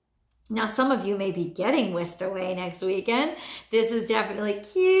 Now, some of you may be getting whisked away next weekend. This is definitely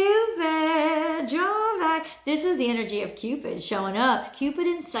Cupid, draw back. This is the energy of Cupid showing up. Cupid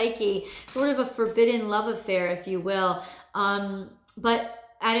and Psyche, sort of a forbidden love affair, if you will. But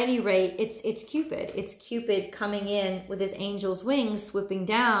at any rate, it's Cupid. It's Cupid coming in with his angel's wings, swooping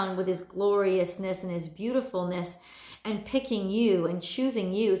down with his gloriousness and his beautifulness, and picking you and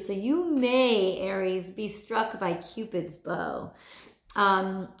choosing you. So you may, Aries, be struck by Cupid's bow.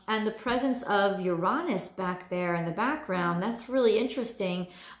 And the presence of Uranus back there in the background, that's really interesting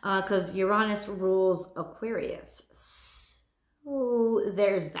because Uranus rules Aquarius. So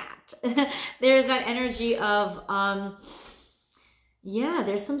there's that. There's that energy of, yeah,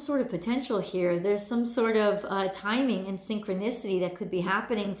 there's some sort of potential here. There's some sort of timing and synchronicity that could be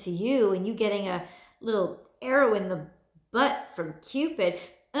happening to you, and you getting a little arrow in the butt from Cupid.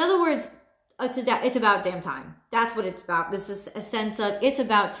 In other words, it's about damn time. That's what it's about. This is a sense of, it's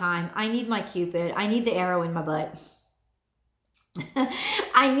about time. I need my Cupid. I need the arrow in my butt.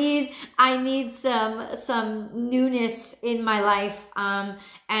 I need some newness in my life,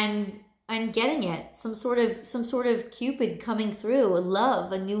 and getting it. Some sort of Cupid coming through, a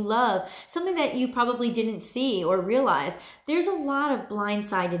love, a new love, something that you probably didn't see or realize. There's a lot of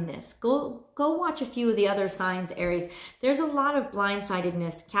blindsidedness. Go watch a few of the other signs, Aries. There's a lot of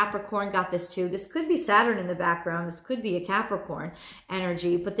blindsidedness. Capricorn got this too. This could be Saturn in the background. This could be a Capricorn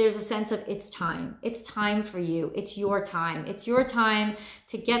energy, but there's a sense of, it's time. It's time for you. It's your time. It's your time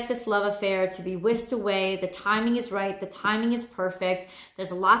to get this love affair, to be whisked away. The timing is right. The timing is perfect.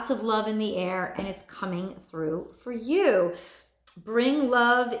 There's lots of love in the air, and it's coming through for you. Bring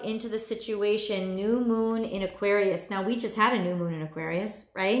love into the situation. New moon in Aquarius. Now, we just had a new moon in Aquarius,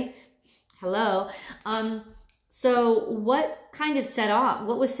 right? Hello. So what kind of set off?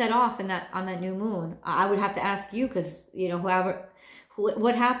 What was set off in on that new moon? I would have to ask you, because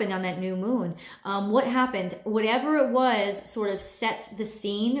what happened on that new moon? What happened? Whatever it was, sort of set the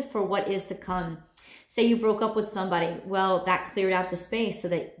scene for what is to come. Say you broke up with somebody. Well, that cleared out the space so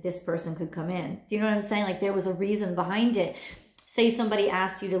that this person could come in. Do you know what I'm saying? Like, there was a reason behind it. Say somebody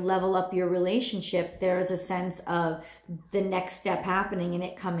asked you to level up your relationship. There is a sense of the next step happening and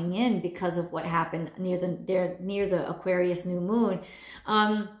it coming in because of what happened near the Aquarius new moon.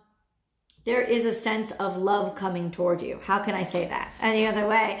 There is a sense of love coming toward you. How can I say that any other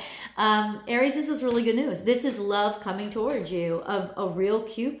way? Aries, this is really good news. This is love coming towards you, of a real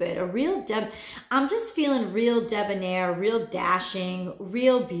Cupid, a real I'm just feeling real debonair, real dashing,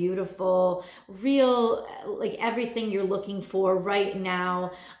 real beautiful, real, like everything you're looking for right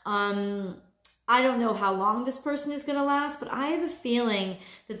now. I don't know how long this person is going to last, but I have a feeling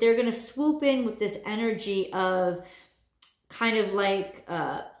that they're going to swoop in with this energy of kind of like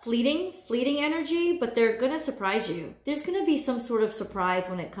fleeting energy, but they're going to surprise you. There's going to be some sort of surprise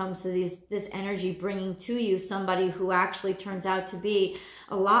when it comes to this energy bringing to you somebody who actually turns out to be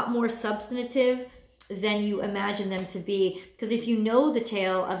a lot more substantive than you imagine them to be. Because if you know the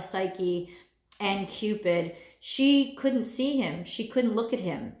tale of Psyche and Cupid, she couldn't see him. She couldn't look at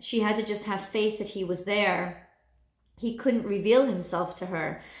him. She had to just have faith that he was there. He couldn't reveal himself to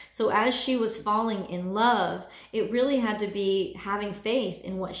her. So as she was falling in love, it really had to be having faith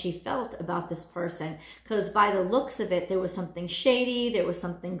in what she felt about this person. Because by the looks of it, there was something shady, there was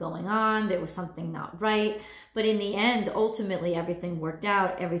something going on, there was something not right. But in the end, ultimately, everything worked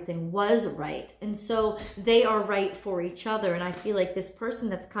out, everything was right. And so they are right for each other. And I feel like this person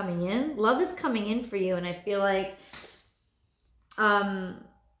that's coming in, love is coming in for you. And I feel like,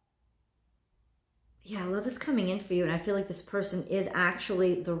 yeah, love is coming in for you, and I feel like this person is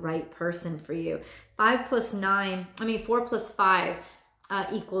actually the right person for you. 4 plus 5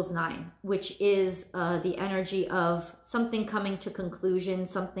 equals 9, which is the energy of something coming to conclusion,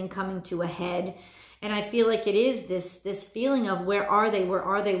 something coming to a head. And I feel like it is this feeling of where are they, where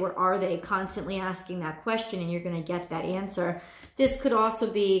are they, where are they, constantly asking that question, and you're going to get that answer. This could also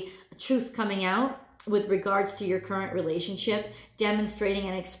be truth coming out with regards to your current relationship, demonstrating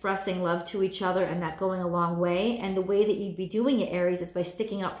and expressing love to each other, and that going a long way. And the way that you'd be doing it, Aries, is by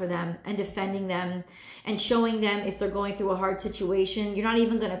sticking up for them and defending them and showing them if they're going through a hard situation. You're not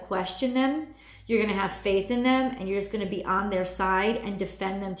even going to question them. You're going to have faith in them, and you're just going to be on their side and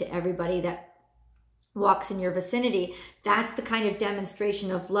defend them to everybody that walks in your vicinity. That's the kind of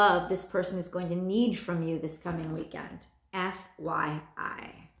demonstration of love this person is going to need from you this coming weekend. FYI.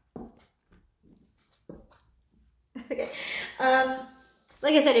 Okay.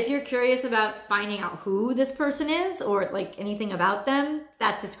 Like I said, if you're curious about finding out who this person is or like anything about them,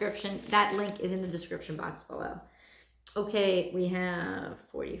 that link is in the description box below. Okay, we have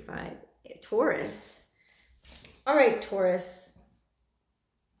 45. Taurus. All right, Taurus.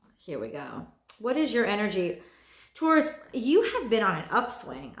 Here we go. What is your energy? Taurus, you have been on an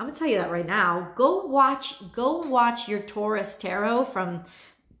upswing. I'm gonna tell you that right now. Go watch your Taurus tarot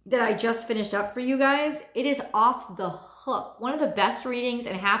that I just finished up for you guys. It is off the hook. One of the best readings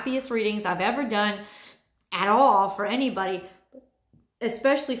and happiest readings I've ever done at all for anybody,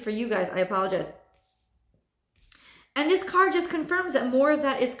 especially for you guys. I apologize. And this card just confirms that more of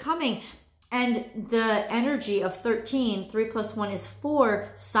that is coming. And the energy of 13, 3 plus 1 is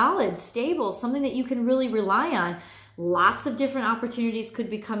 4, solid, stable, something that you can really rely on. Lots of different opportunities could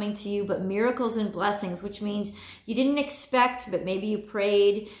be coming to you, but miracles and blessings, which means you didn't expect, but maybe you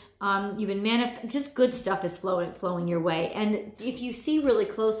prayed. You've been just good stuff is flowing your way. And if you see really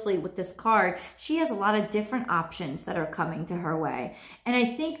closely with this card, she has a lot of different options that are coming to her way. And I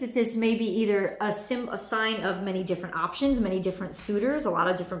think that this may be either a sign of many different options, many different suitors, a lot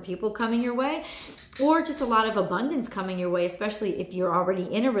of different people coming your way, or just a lot of abundance coming your way, especially if you're already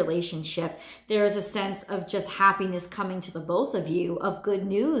in a relationship. There is a sense of just happiness coming to the both of you, of good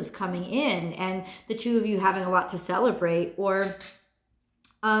news coming in, and the two of you having a lot to celebrate. Or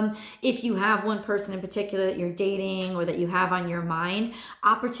if you have one person in particular that you're dating or that you have on your mind,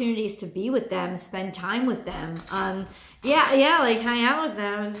 opportunities to be with them, spend time with them, like hang out with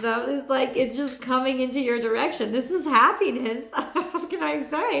them and stuff. It's like it's just coming into your direction. This is happiness. What can I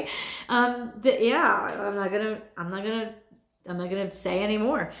say? I'm not gonna say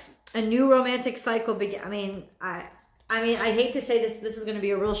anymore. A new romantic cycle begin. I hate to say this is going to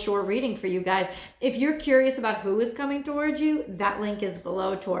be a real short reading for you guys. If you're curious about who is coming towards you, that link is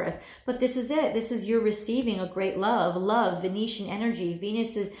below, Taurus. But this is it. This is you receiving a great love, Venetian energy.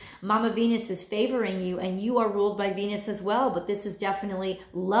 Mama Venus is favoring you, and you are ruled by Venus as well. But this is definitely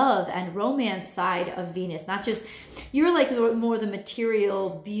love and romance side of Venus. Not just, you're like more the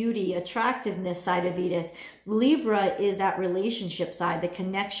material, beauty, attractiveness side of Venus. Libra is that relationship side, the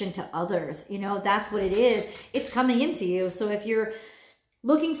connection to others. You know, that's what it is. It's coming into you. So if you're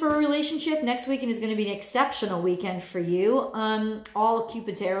looking for a relationship, next weekend is going to be an exceptional weekend for you. All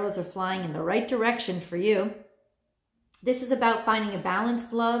Cupid's arrows are flying in the right direction for you. This is about finding a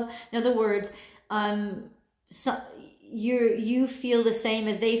balanced love. In other words, you feel the same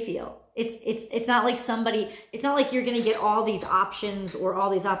as they feel. It's not like it's not like you're going to get all these options or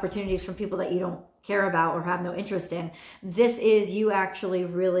all these opportunities from people that you don't care about or have no interest in. This is you actually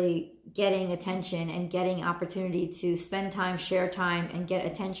really getting attention and getting opportunity to spend time, share time, and get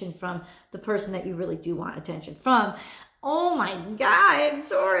attention from the person that you really do want attention from. Oh my God,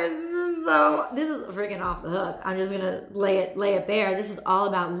 Taurus, this is freaking off the hook. I'm just gonna lay it bare. This is all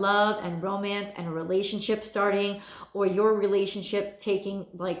about love and romance and a relationship starting, or your relationship taking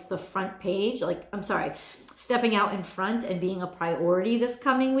like the front page, stepping out in front and being a priority this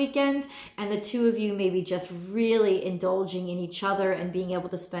coming weekend, and the two of you maybe just really indulging in each other and being able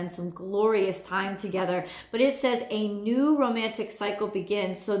to spend some glorious time together. But it says a new romantic cycle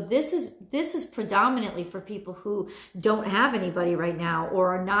begins. So this is predominantly for people who don't have anybody right now,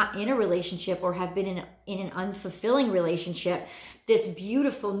 or are not in a relationship, or have been in an unfulfilling relationship. This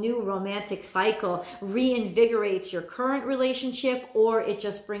beautiful new romantic cycle reinvigorates your current relationship, or it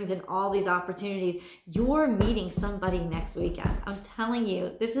just brings in all these opportunities. You're meeting somebody next weekend. I'm telling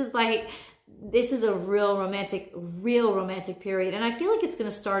you, this is a real romantic period. And I feel like it's going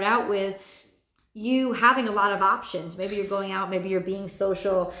to start out with you having a lot of options. Maybe you're going out, maybe you're being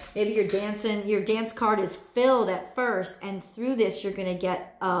social, maybe you're dancing. Your dance card is filled at first, and through this you're going to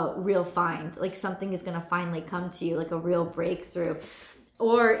get a real find. Like something is going to finally come to you, like a real breakthrough.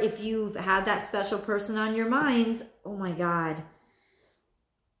 Or if you've had that special person on your mind, oh my God.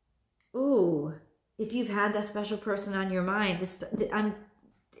 Ooh, if you've had that special person on your mind, this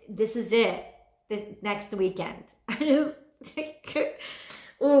is it. This next weekend.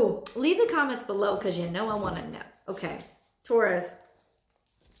 Oh, leave the comments below because you know I want to know. Okay, Taurus.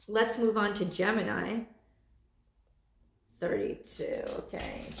 Let's move on to Gemini. 32.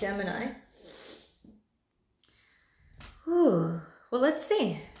 Okay, Gemini. Whew. Well, let's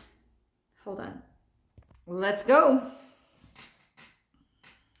see. Hold on. Let's go.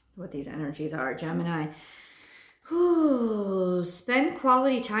 What these energies are, Gemini. Whew. Spend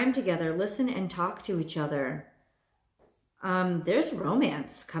quality time together. Listen and talk to each other. There's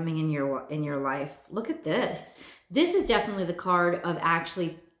romance coming in your life. Look at this. This is definitely the card of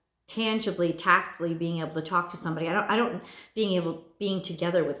actually tangibly, tactily being able to talk to somebody. I don't being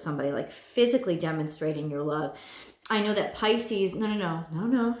together with somebody, like physically demonstrating your love. I know that Pisces, no,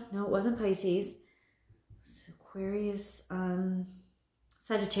 it wasn't Pisces. It's Aquarius,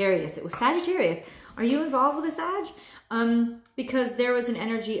 Sagittarius. It was Sagittarius. Are you involved with a Sag? Because there was an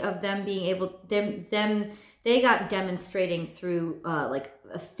energy of them being able, they got demonstrating through like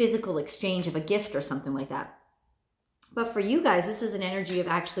a physical exchange of a gift or something like that. But for you guys, this is an energy of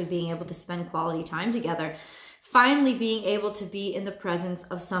actually being able to spend quality time together. Finally being able to be in the presence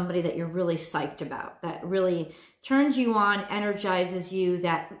of somebody that you're really psyched about, that really turns you on, energizes you,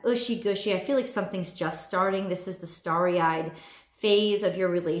 that ushy-gushy. I feel like something's just starting. This is the starry-eyed phase of your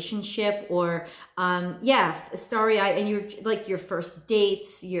relationship, or yeah, starry-eyed, and you're like your first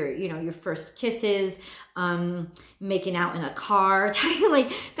dates, your first kisses, making out in a car,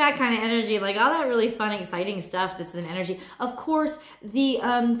 like that kind of energy, like all that really fun, exciting stuff. This is an energy. Of course,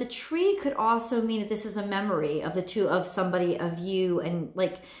 the tree could also mean that this is a memory of somebody, of you, and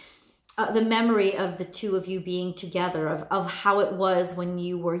like the memory of the two of you being together, of how it was when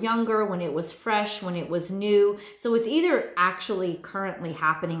you were younger, when it was fresh, when it was new. So it's either actually currently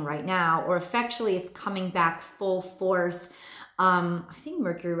happening right now, or effectually it's coming back full force. I think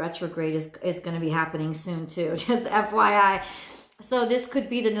Mercury retrograde is going to be happening soon too, just FYI. So this could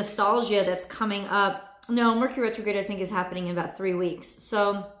be the nostalgia that's coming up. No, Mercury retrograde I think is happening in about 3 weeks.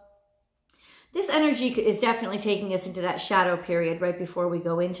 So this energy is definitely taking us into that shadow period right before we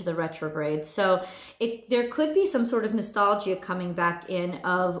go into the retrograde. So there could be some sort of nostalgia coming back in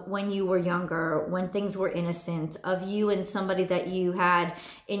of when you were younger, when things were innocent, of you and somebody that you had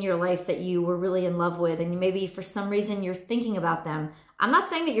in your life that you were really in love with, and maybe for some reason you're thinking about them. I'm not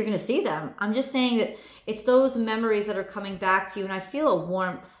saying that you're going to see them. I'm just saying that it's those memories that are coming back to you, and I feel a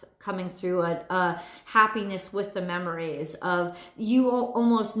warmth coming through, a happiness with the memories of you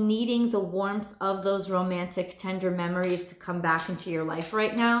almost needing the warmth of those romantic, tender memories to come back into your life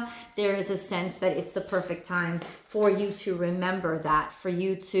right now. There is a sense that it's the perfect time for you to remember that, for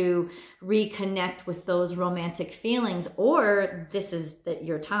you to reconnect with those romantic feelings, or this is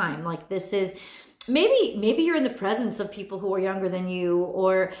your time. Like this is, maybe you're in the presence of people who are younger than you,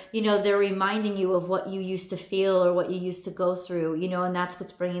 or, they're reminding you of what you used to feel or what you used to go through, and that's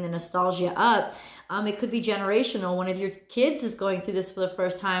what's bringing the nostalgia up. It could be generational. One of your kids is going through this for the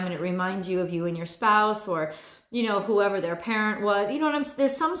first time and it reminds you of you and your spouse, or, whoever their parent was, what I'm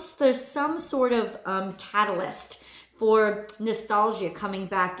saying? There's some sort of catalyst for nostalgia coming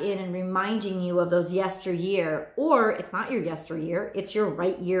back in and reminding you of those yesteryear. Or it's not your yesteryear, it's your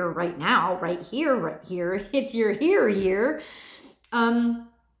right year right now, right here. It's your here year.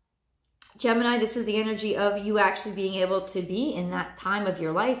 Gemini, this is the energy of you actually being able to be in that time of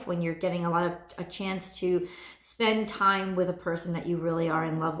your life when you're getting a chance to spend time with a person that you really are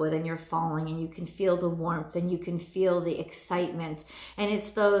in love with, and you're falling, and you can feel the warmth and you can feel the excitement. And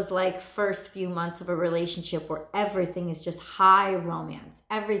it's those like first few months of a relationship where everything is just high romance.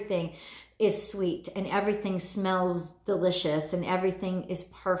 Everything is sweet and everything smells delicious and everything is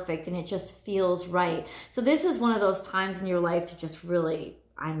perfect and it just feels right. So this is one of those times in your life to just really,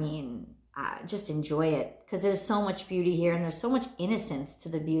 just enjoy it, because there's so much beauty here and there's so much innocence to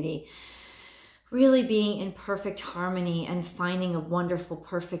the beauty. Really being in perfect harmony and finding a wonderful,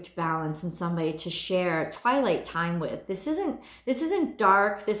 perfect balance in somebody to share twilight time with. This isn't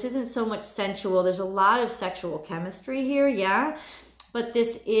dark. This isn't so much sensual. There's a lot of sexual chemistry here, yeah. But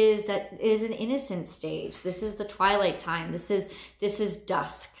this is an innocent stage. This is the twilight time. This is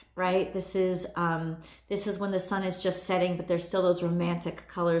dusk, right? This is when the sun is just setting, but there's still those romantic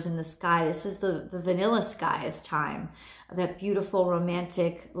colors in the sky. This is the vanilla skies time, that beautiful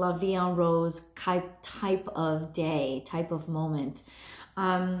romantic la vie en rose type of day, type of moment.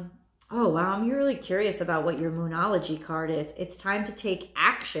 Oh wow, I'm really curious about what your Moonology card is. It's time to take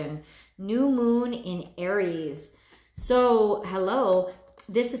action. New moon in Aries. So hello,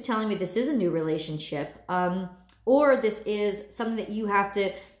 this is telling me this is a new relationship, or this is something that you have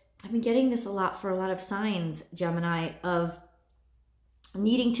to. I've been getting this a lot for a lot of signs, Gemini, of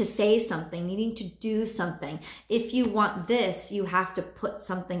needing to say something, needing to do something. If you want this, you have to put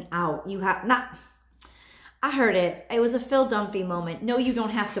something out. You have not, I heard it. It was a Phil Dunphy moment. No, you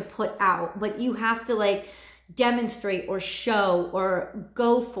don't have to put out, but you have to like demonstrate or show or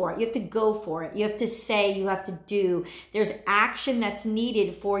go for it. You have to go for it. You have to say, you have to do. There's action that's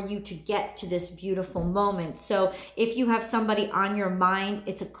needed for you to get to this beautiful moment. So if you have somebody on your mind,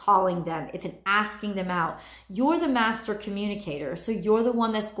 it's a calling them. It's an asking them out. You're the master communicator. So you're the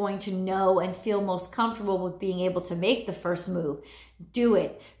one that's going to know and feel most comfortable with being able to make the first move. Do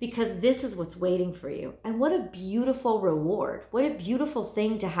it, because this is what's waiting for you. And what a beautiful reward. What a beautiful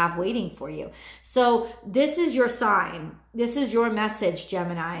thing to have waiting for you. So this is your sign. This is your message,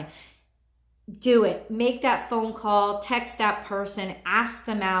 Gemini. Do it. Make that phone call, text that person, ask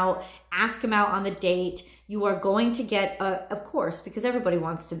them out on the date. You are going to get, of course, because everybody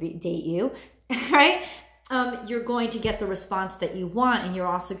wants to date you, right? You're going to get the response that you want, and you're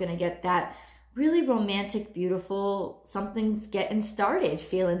also going to get that really romantic, beautiful, something's getting started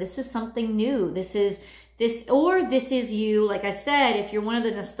feeling. This is something new. This is you. Like I said, if you're one of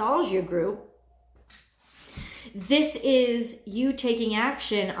the nostalgia group, this is you taking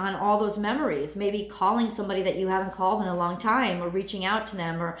action on all those memories, maybe calling somebody that you haven't called in a long time, or reaching out to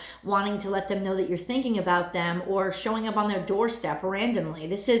them, or wanting to let them know that you're thinking about them, or showing up on their doorstep randomly.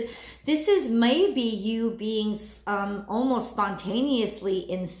 This is maybe you being almost spontaneously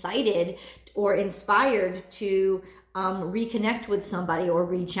incited or inspired to reconnect with somebody or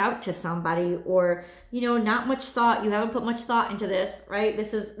reach out to somebody, or, you know, not much thought. You haven't put much thought into this, right?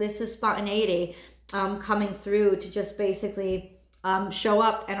 This is spontaneity coming through to just basically show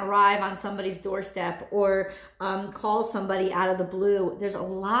up and arrive on somebody's doorstep, or call somebody out of the blue. There's a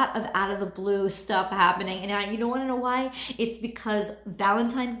lot of out of the blue stuff happening. And you don't want to know why? It's because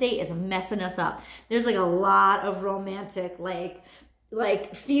Valentine's Day is messing us up. There's like a lot of romantic, like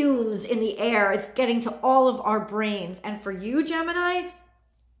fumes in the air. It's getting to all of our brains. And for you, Gemini,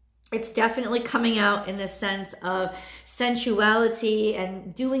 it's definitely coming out in the sense of sensuality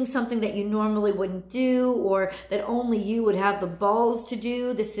and doing something that you normally wouldn't do, or that only you would have the balls to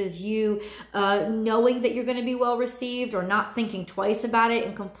do. This is you knowing that you're going to be well received, or not thinking twice about it,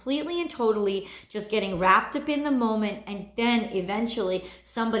 and completely and totally just getting wrapped up in the moment. And then eventually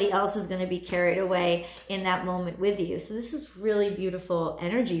somebody else is going to be carried away in that moment with you. So this is really beautiful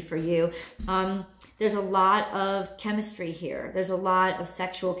energy for you. There's a lot of chemistry here. There's a lot of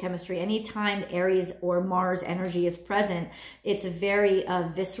sexual chemistry. Anytime Aries or Mars energy is present, it's very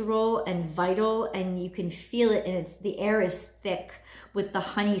visceral and vital, and you can feel it, and the air is thick with the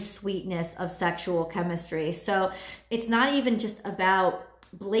honey sweetness of sexual chemistry. So it's not even just about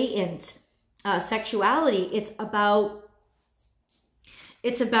blatant sexuality. It's about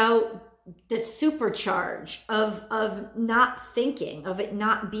the supercharge of not thinking, of it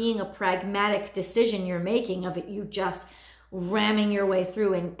not being a pragmatic decision you're making, of it you just ramming your way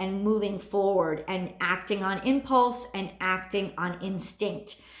through and moving forward and acting on impulse and acting on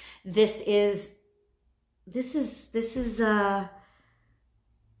instinct. This is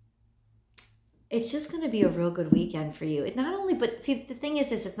it's just going to be a real good weekend for you. It not only, but see, the thing is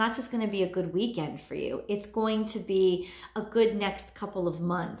this, it's not just going to be a good weekend for you. It's going to be a good next couple of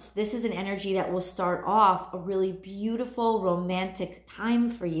months. This is an energy that will start off a really beautiful, romantic time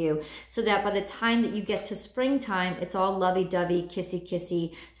for you, so that by the time that you get to springtime, it's all lovey-dovey,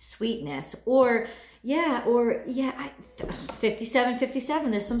 kissy-kissy sweetness. Or 57,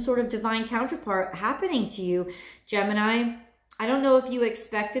 there's some sort of divine counterpart happening to you, Gemini. I don't know if you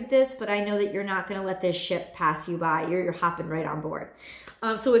expected this, but I know that you're not going to let this ship pass you by. You're hopping right on board.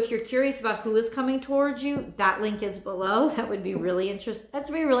 So if you're curious about who is coming towards you, that link is below. That would be really interesting. That's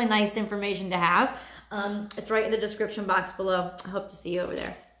really nice information to have. It's right in the description box below. I hope to see you over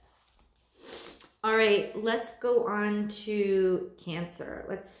there. All right, let's go on to Cancer.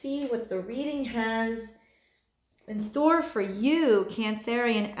 Let's see what the reading has in store for you,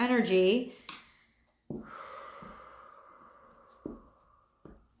 Cancerian energy.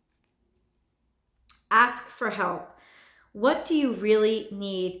 Ask for help. What do you really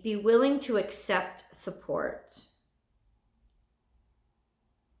need? Be willing to accept support.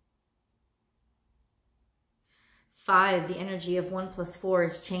 Five, the energy of 1 + 4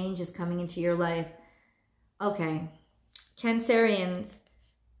 is change is coming into your life. Okay, Cancerians,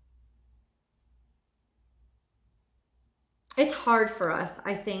 it's hard for us,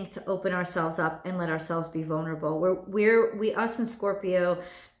 I think, to open ourselves up and let ourselves be vulnerable. We us and Scorpio,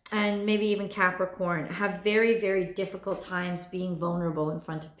 and maybe even Capricorn, have very, very difficult times being vulnerable in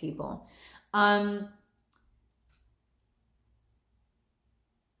front of people.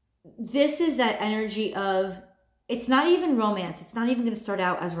 This is that energy of, it's not even romance. It's not even going to start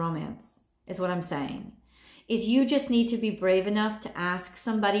out as romance, is what I'm saying. Is you just need to be brave enough to ask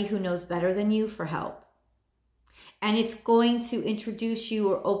somebody who knows better than you for help. And it's going to introduce you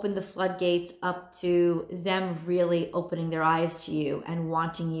or open the floodgates up to them really opening their eyes to you and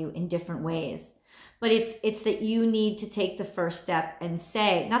wanting you in different ways. But it's that you need to take the first step and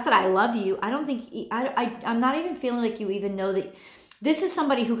say, not that I love you. I don't think, I'm not even feeling like you even know that this is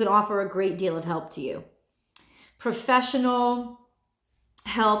somebody who can offer a great deal of help to you. Professional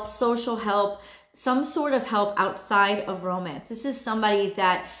help, social help, some sort of help outside of romance. This is somebody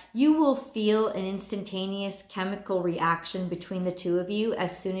that you will feel an instantaneous chemical reaction between the two of you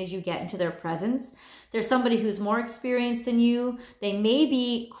as soon as you get into their presence. There's somebody who's more experienced than you. They may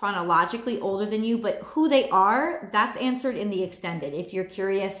be chronologically older than you, but who they are, that's answered in the extended. If you're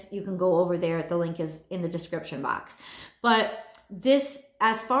curious, you can go over there. The link is in the description box. But this,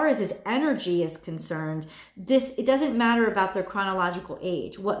 as far as his energy is concerned, it doesn't matter about their chronological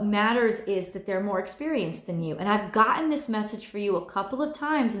age. What matters is that they're more experienced than you. And I've gotten this message for you a couple of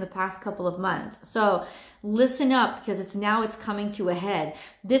times in the past couple of months. So listen up, because it's coming to a head.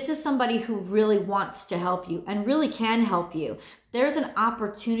 This is somebody who really wants to help you and really can help you. There's an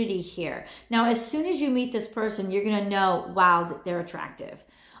opportunity here. Now, as soon as you meet this person, you're going to know, wow, that they're attractive.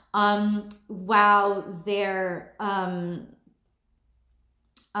 Wow, they're,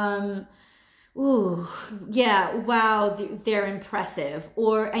 ooh, yeah, wow, they're impressive.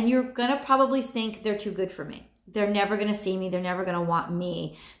 And you're going to probably think they're too good for me. They're never going to see me. They're never going to want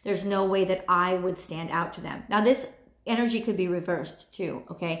me. There's no way that I would stand out to them. Now, this energy could be reversed too,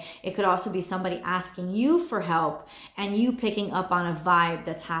 okay? It could also be somebody asking you for help and you picking up on a vibe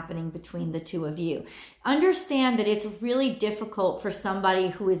that's happening between the two of you. Understand that it's really difficult for somebody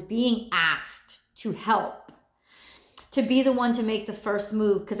who is being asked to help to be the one to make the first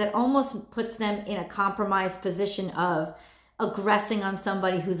move, because it almost puts them in a compromised position of aggressing on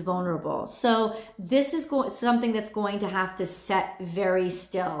somebody who's vulnerable. So this is something that's going to have to set very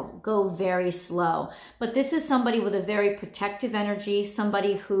still, go very slow. But this is somebody with a very protective energy,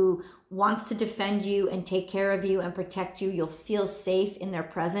 somebody who wants to defend you and take care of you and protect you. You'll feel safe in their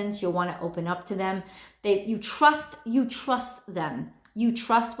presence. You'll want to open up to them. You trust them. You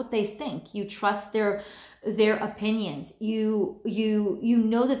trust what they think. You trust their opinions. You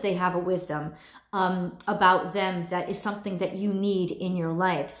know that they have a wisdom about them that is something that you need in your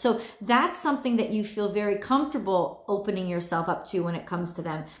life. So that's something that you feel very comfortable opening yourself up to when it comes to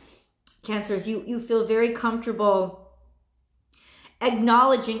them. Cancers, you feel very comfortable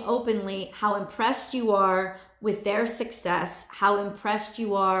acknowledging openly how impressed you are with their success, how impressed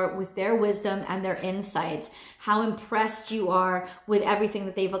you are with their wisdom and their insights, how impressed you are with everything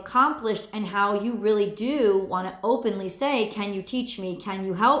that they've accomplished, and how you really do want to openly say, can you teach me? Can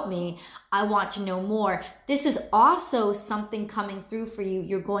you help me? I want to know more. This is also something coming through for you.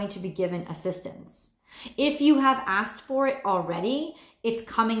 You're going to be given assistance. If you have asked for it already, it's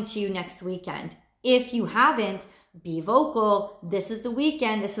coming to you next weekend. If you haven't, be vocal. This is the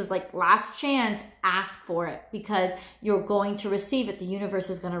weekend. This is like last chance. Ask for it, because you're going to receive it. The universe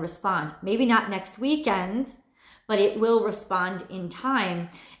is going to respond. Maybe not next weekend, but it will respond in time.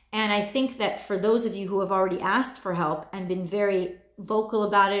 And I think that for those of you who have already asked for help and been very vocal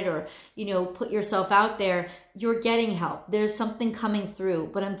about it, or, put yourself out there, you're getting help. There's something coming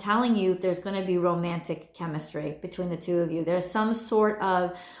through, but I'm telling you, there's going to be romantic chemistry between the two of you. There's some sort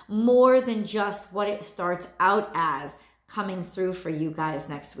of more than just what it starts out as coming through for you guys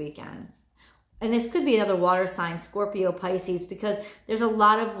next weekend. And this could be another water sign, Scorpio, Pisces, because there's a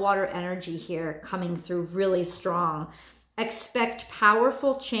lot of water energy here coming through really strong. Expect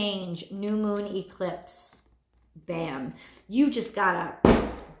powerful change, new moon eclipse. Bam. You just gotta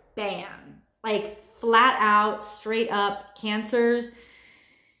bam. Like flat out, straight up, Cancers.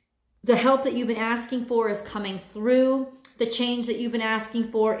 The help that you've been asking for is coming through. The change that you've been asking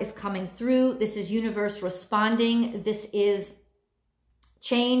for is coming through. This is universe responding. This is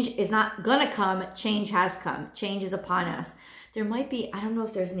change is not gonna come. Change has come. Change is upon us. There might be, I don't know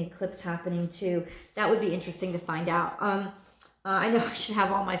if there's an eclipse happening too. That would be interesting to find out. I know I should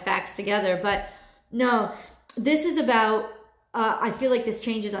have all my facts together, but no. This is about, I feel like this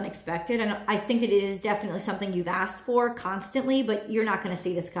change is unexpected, and I think that it is definitely something you've asked for constantly, but you're not going to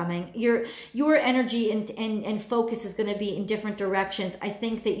see this coming. Your energy and focus is going to be in different directions. I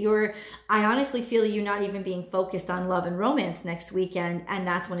think that I honestly feel you're not even being focused on love and romance next weekend, and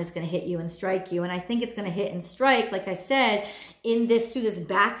that's when it's going to hit you and strike you. And I think it's going to hit and strike, like I said, through this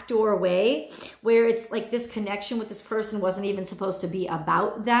backdoor way, where it's like this connection with this person wasn't even supposed to be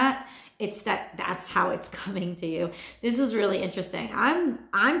about that. It's that's how it's coming to you. This is really interesting.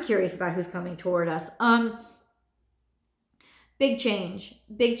 I'm curious about who's coming toward us. big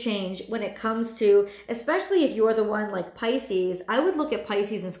change when it comes to, especially if you're the one like Pisces. I would look at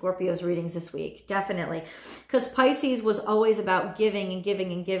Pisces and Scorpio's readings this week, definitely, because Pisces was always about giving and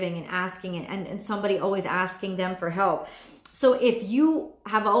giving and giving and asking, and somebody always asking them for help. So if you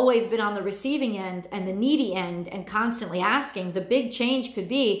have always been on the receiving end and the needy end and constantly asking, the big change could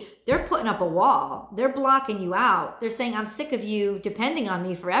be they're putting up a wall. They're blocking you out. They're saying, I'm sick of you depending on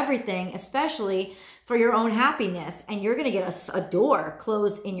me for everything, especially for your own happiness. And you're going to get a door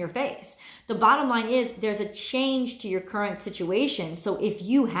closed in your face. The bottom line is there's a change to your current situation. So if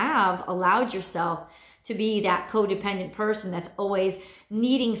you have allowed yourself to be that codependent person that's always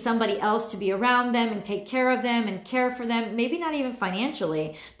needing somebody else to be around them and take care of them and care for them, maybe not even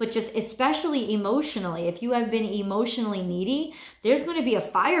financially, but just especially emotionally. If you have been emotionally needy, there's going to be a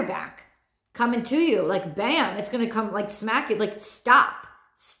fire back coming to you. Like, bam, it's going to come like smack it. Like, stop.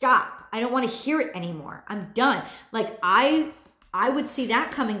 I don't want to hear it anymore. I'm done. Like, I would see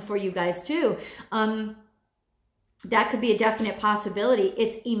that coming for you guys too. That could be a definite possibility.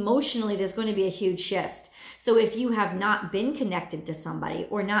 It's emotionally, there's going to be a huge shift. So if you have not been connected to somebody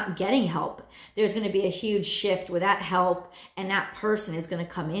or not getting help, there's going to be a huge shift where that help and that person is going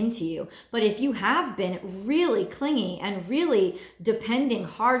to come into you. But if you have been really clingy and really depending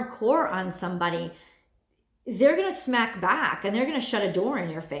hardcore on somebody, they're going to smack back and they're going to shut a door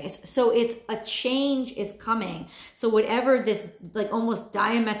in your face. So it's a change is coming. So whatever this like almost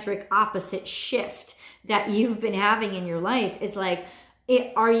diametric opposite shift that you've been having in your life is like,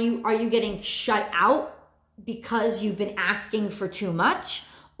 are you getting shut out because you've been asking for too much?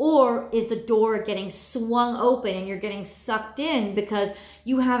 Or is the door getting swung open and you're getting sucked in because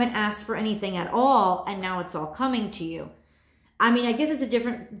you haven't asked for anything at all and now it's all coming to you? I mean, I guess it's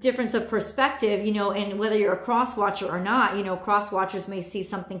a difference of perspective, you know, and whether you're a cross watcher or not, you know, cross watchers may see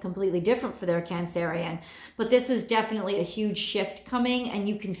something completely different for their Cancerian, but this is definitely a huge shift coming and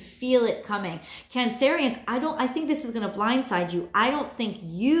you can feel it coming. Cancerians, I think this is going to blindside you. I don't think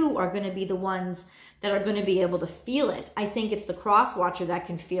you are going to be the ones that are going to be able to feel it. I think it's the cross watcher that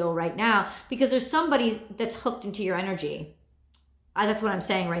can feel right now because there's somebody that's hooked into your energy. That's what I'm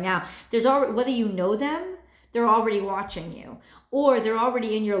saying right now. There's already, whether you know them, they're already watching you, or they're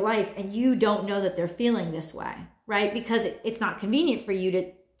already in your life and you don't know that they're feeling this way, right? Because it's not convenient for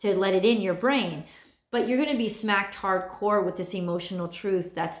you to let it in your brain, but you're going to be smacked hardcore with this emotional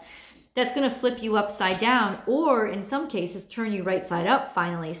truth that's going to flip you upside down, or in some cases turn you right side up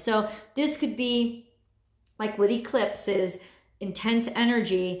finally. So this could be like with eclipses, intense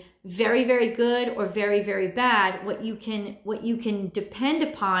energy, very, very good or very, very bad. What you can depend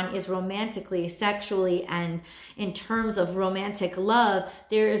upon is romantically, sexually, and in terms of romantic love,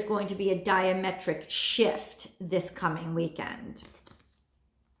 there is going to be a diametric shift this coming weekend.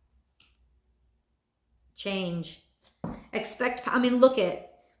 Change. Look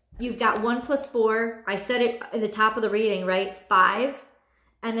at, you've got 1 + 4. I said it at the top of the reading, right? 5.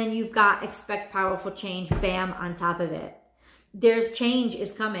 And then you've got expect powerful change, bam, on top of it. There's change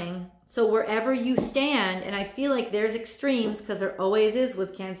is coming. So wherever you stand, and I feel like there's extremes because there always is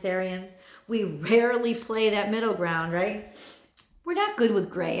with Cancerians. We rarely play that middle ground, right? We're not good with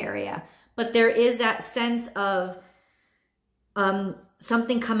gray area, but there is that sense of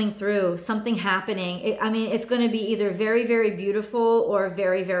something coming through, something happening. It's going to be either very, very beautiful or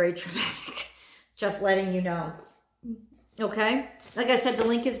very, very traumatic. Just letting you know. Okay? Like I said, the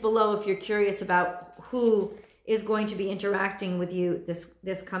link is below if you're curious about who is going to be interacting with you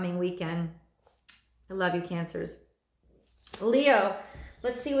this coming weekend. I love you, Cancers. Leo,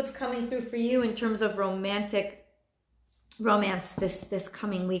 let's see what's coming through for you in terms of romance this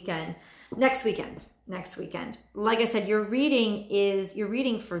coming weekend. Next weekend. Like I said, your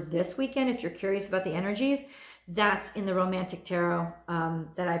reading for this weekend, if you're curious about the energies, that's in the romantic tarot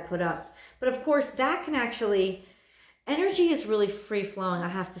that I put up. But of course, that can actually... Energy is really free-flowing. I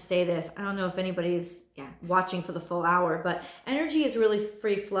have to say this. I don't know if anybody's watching for the full hour, but energy is really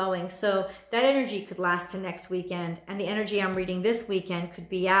free-flowing. So that energy could last to next weekend, and the energy I'm reading this weekend could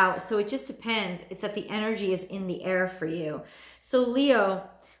be out. So it just depends. It's that the energy is in the air for you. So Leo,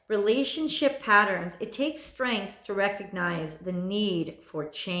 relationship patterns. It takes strength to recognize the need for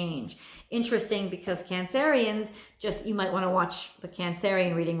change. Interesting because Cancerians, you might want to watch the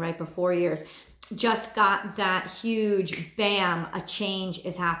Cancerian reading right before yours. just got that huge bam, a change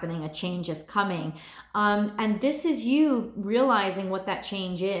is happening, a change is coming. And this is you realizing what that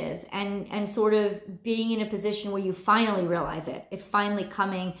change is, and sort of being in a position where you finally realize it. It's finally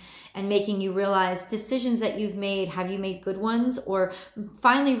coming and making you realize decisions that you've made, have you made good ones? Or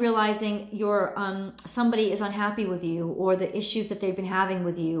finally realizing your somebody is unhappy with you, or the issues that they've been having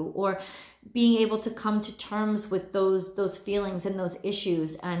with you, or being able to come to terms with those feelings and those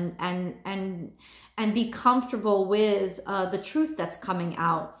issues, and be comfortable with the truth that's coming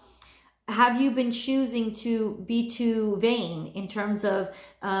out. Have you been choosing to be too vain in terms of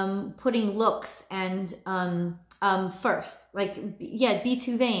putting looks and first? Like, yeah, be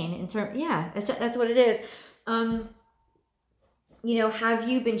too vain in terms, yeah, that's what it is. You know, have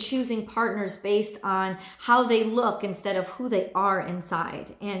you been choosing partners based on how they look instead of who they are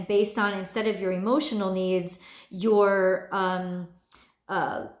inside? And based on, instead of your emotional needs, your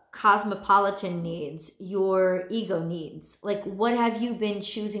cosmopolitan needs, your ego needs? Like, what have you been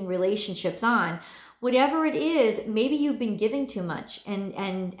choosing relationships on? Whatever it is, maybe you've been giving too much,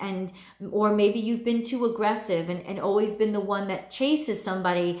 or maybe you've been too aggressive and always been the one that chases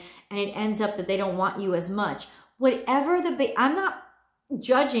somebody, and it ends up that they don't want you as much. Whatever I'm not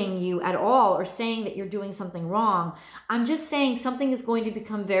judging you at all or saying that you're doing something wrong. I'm just saying something is going to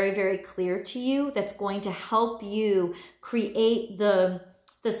become very, very clear to you that's going to help you create the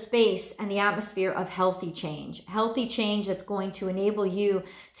space and the atmosphere of healthy change that's going to enable you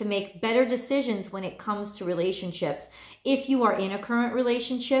to make better decisions when it comes to relationships. If you are in a current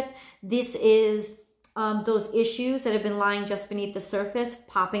relationship, this is those issues that have been lying just beneath the surface,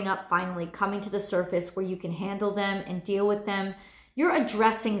 popping up, finally coming to the surface where you can handle them and deal with them. You're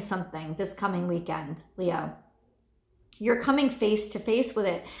addressing something this coming weekend, Leo. You're coming face to face with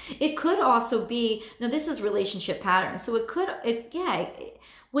it. It could also be, now this is relationship patterns, so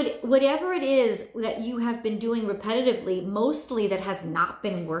whatever it is that you have been doing repetitively, mostly that has not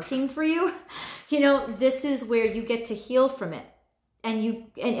been working for you, you know, this is where you get to heal from it. And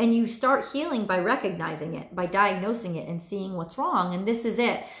you start healing by recognizing it, by diagnosing it and seeing what's wrong. And this is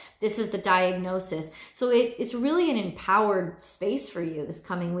it. This is the diagnosis. So it's really an empowered space for you this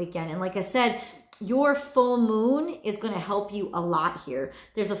coming weekend. And like I said, your full moon is going to help you a lot here.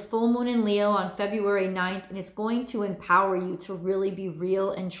 There's a full moon in Leo on February 9th, and it's going to empower you to really be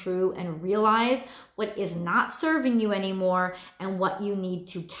real and true and realize what is not serving you anymore and what you need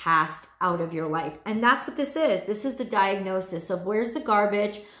to cast out of your life. And that's what this is. This is the diagnosis of where's the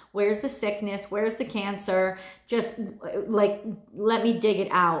garbage, where's the sickness, where's the cancer. Just like, let me dig it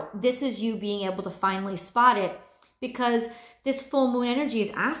out. This is you being able to finally spot it, because this full moon energy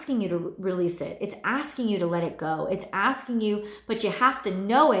is asking you to release it. It's asking you to let it go. It's asking you, but you have to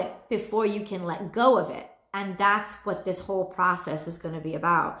know it before you can let go of it. And that's what this whole process is going to be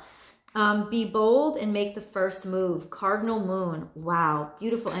about. Be bold and make the first move. Cardinal moon. Wow.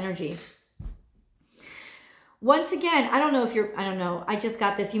 Beautiful energy. Once again, I don't know. I just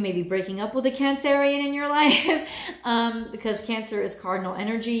got this. You may be breaking up with a Cancerian in your life because Cancer is cardinal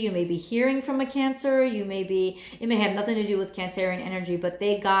energy. You may be hearing from a Cancer. It may have nothing to do with Cancerian energy, but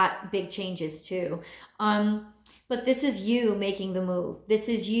they got big changes too. But this is you making the move. This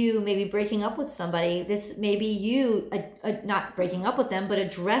is you maybe breaking up with somebody. This may be you not breaking up with them, but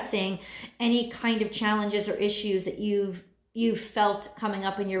addressing any kind of challenges or issues that you've felt coming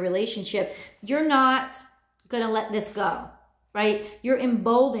up in your relationship. You're not going to let this go, right? You're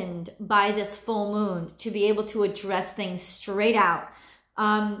emboldened by this full moon to be able to address things straight out,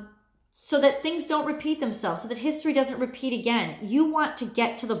 so that things don't repeat themselves, so that history doesn't repeat again. You want to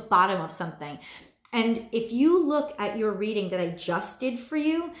get to the bottom of something. And if you look at your reading that I just did for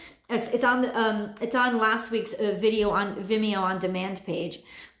you, it's on last week's video on Vimeo on demand page.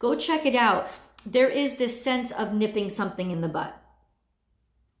 Go check it out. There is this sense of nipping something in the butt,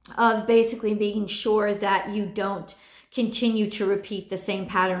 of basically making sure that you don't continue to repeat the same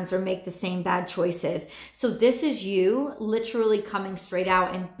patterns or make the same bad choices. So this is you literally coming straight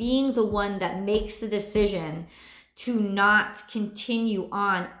out and being the one that makes the decision to not continue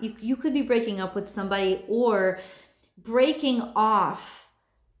on. You could be breaking up with somebody or breaking off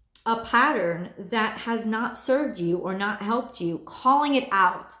a pattern that has not served you or not helped you, calling it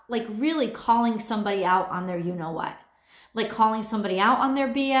out, like really calling somebody out on their you-know-what. Like calling somebody out on their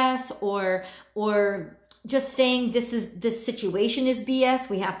BS, or just saying this situation is BS,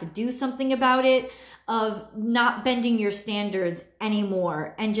 we have to do something about it, of not bending your standards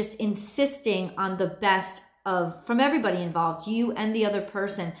anymore and just insisting on the best from everybody involved, you and the other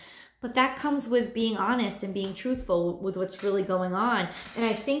person. But that comes with being honest and being truthful with what's really going on. And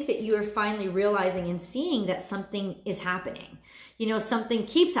I think that you are finally realizing and seeing that something is happening. You know, something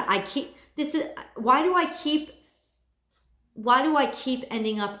this why do I keep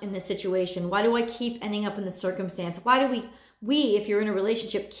ending up in this situation? Why do I keep ending up in this circumstance? Why do we, if you're in a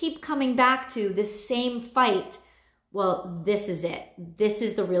relationship, keep coming back to this same fight? Well, this is it. This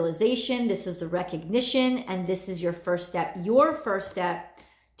is the realization. This is the recognition. And this is your first step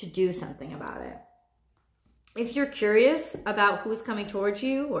to do something about it. If you're curious about who's coming towards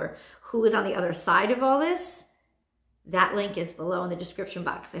you or who is on the other side of all this, that link is below in the description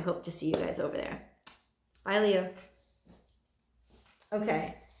box. I hope to see you guys over there. Bye, Leo.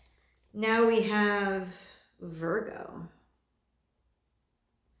 Okay, now we have Virgo.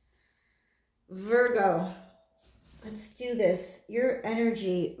 Virgo, let's do this. Your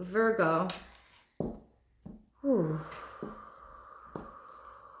energy, Virgo. Whew.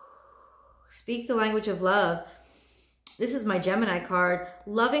 Speak the language of love. This is my Gemini card.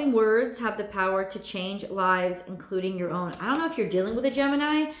 Loving words have the power to change lives, including your own. I don't know if you're dealing with a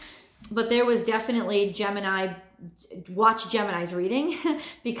Gemini, but there was definitely Gemini. Watch Gemini's reading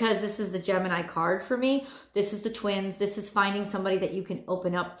because this is the Gemini card for me. This is the twins. This is finding somebody that you can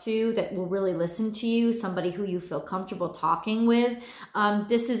open up to, that will really listen to you, somebody who you feel comfortable talking with.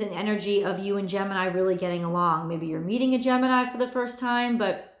 This is an energy of you and Gemini really getting along. Maybe you're meeting a Gemini for the first time,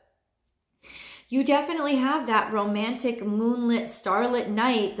 but you definitely have that romantic moonlit, starlit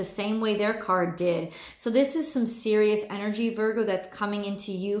night the same way their card did. So this is some serious energy, Virgo, that's coming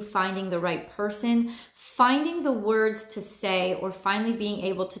into you, finding the right person, finding the words to say, or finally being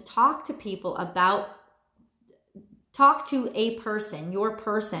able to talk to people about, talk to a person, your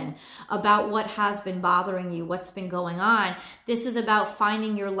person, about what has been bothering you, what's been going on. This is about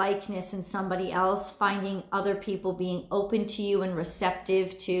finding your likeness in somebody else, finding other people being open to you and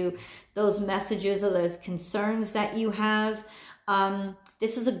receptive to those messages or those concerns that you have.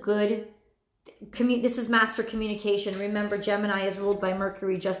 This is a good, this is master communication. Remember, Gemini is ruled by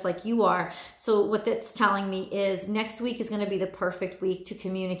Mercury just like you are. So what that's telling me is next week is going to be the perfect week to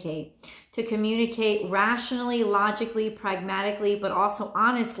communicate rationally, logically, pragmatically, but also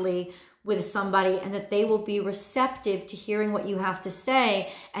honestly with somebody, and that they will be receptive to hearing what you have to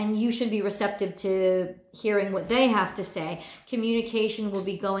say, and you should be receptive to hearing what they have to say. Communication will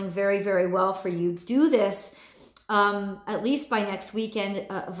be going very, very well for you. Do this at least by next weekend,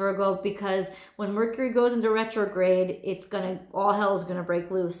 Virgo, because when Mercury goes into retrograde, all hell is gonna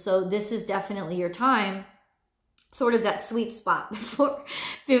break loose. So this is definitely your time, sort of that sweet spot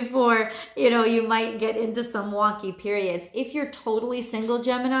before you might get into some wonky periods. If you're totally single,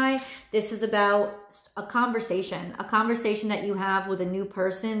 Gemini, this is about a conversation that you have with a new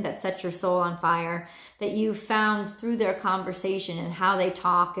person that sets your soul on fire, that you found through their conversation and how they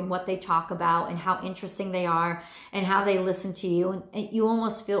talk and what they talk about and how interesting they are and how they listen to you. And you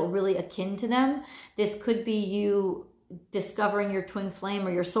almost feel really akin to them. This could be you discovering your twin flame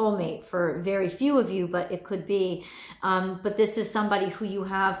or your soulmate for very few of you, but it could be. But this is somebody who you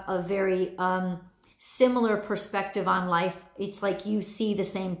have a very similar perspective on life. It's like you see the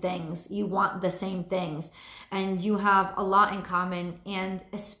same things, you want the same things, and you have a lot in common. And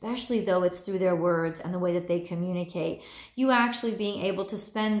especially though it's through their words and the way that they communicate, you actually being able to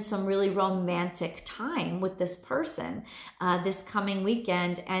spend some really romantic time with this person this coming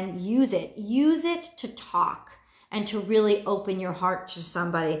weekend, and use it to talk and to really open your heart to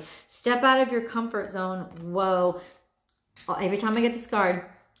somebody. Step out of your comfort zone. Whoa. Every time I get this card,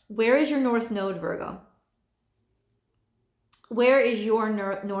 where is your North Node, Virgo? Where is your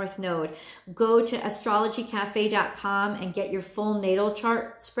North Node? Go to astrologycafe.com and get your full natal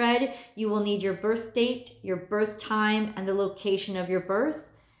chart spread. You will need your birth date, your birth time, and the location of your birth.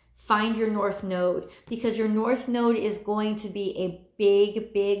 Find your North Node, because your North Node is going to be a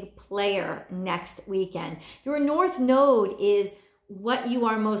big, big player next weekend. Your North Node is what you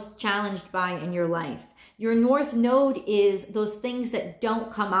are most challenged by in your life. Your North Node is those things that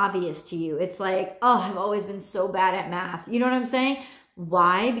don't come obvious to you. It's like, oh, I've always been so bad at math. You know what I'm saying?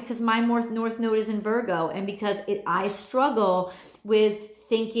 Why? Because my North Node is in Virgo, and because I struggle with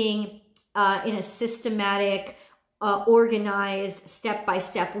thinking in a systematic, organized,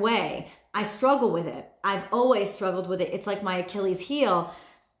 step-by-step way. I struggle with it. I've always struggled with it. It's like my Achilles heel.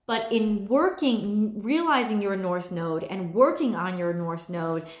 But in realizing your North Node and working on your North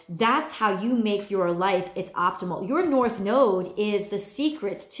Node, that's how you make your life its optimal. Your North Node is the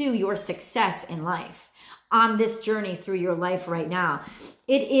secret to your success in life on this journey through your life right now.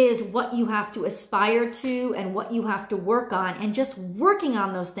 It is what you have to aspire to and what you have to work on, and just working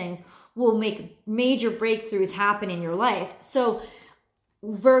on those things will make major breakthroughs happen in your life. So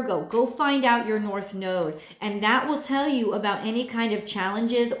Virgo, go find out your North Node, and that will tell you about any kind of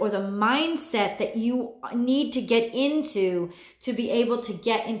challenges or the mindset that you need to get into to be able to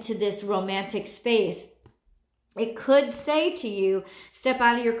get into this romantic space. It could say to you, step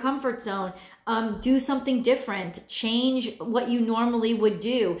out of your comfort zone, do something different, change what you normally would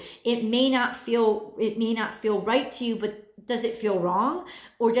do. It may not feel right to you, but does it feel wrong?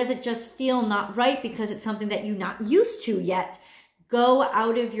 Or does it just feel not right because it's something that you're not used to yet? Go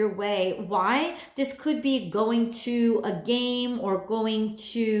out of your way. Why? This could be going to a game or going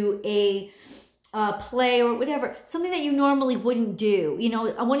to a play or whatever, something that you normally wouldn't do. You know,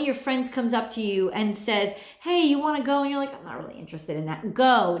 one of your friends comes up to you and says, hey, you want to go? And you're like, I'm not really interested in that.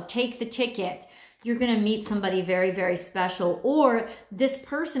 Go, take the ticket. You're going to meet somebody very, very special. Or this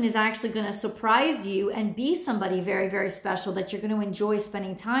person is actually going to surprise you and be somebody very, very special that you're going to enjoy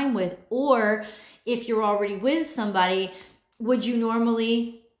spending time with. Or if you're already with somebody, would you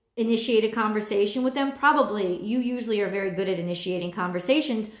normally initiate a conversation with them? Probably. You usually are very good at initiating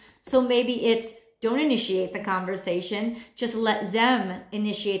conversations. So maybe it's don't initiate the conversation. Just let them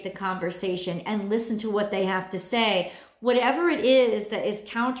initiate the conversation and listen to what they have to say. Whatever it is that is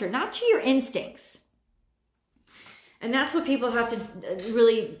counter, not to your instincts. And that's what people have to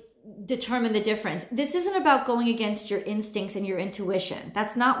really determine the difference. This isn't about going against your instincts and your intuition.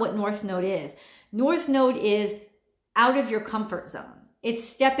 That's not what North Node is. North Node is out of your comfort zone. It's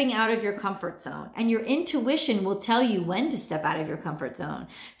stepping out of your comfort zone, and your intuition will tell you when to step out of your comfort zone.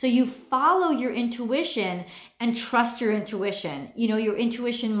 So you follow your intuition and trust your intuition. You know, your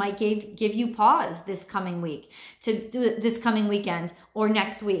intuition might give you pause this coming week, to do this coming weekend or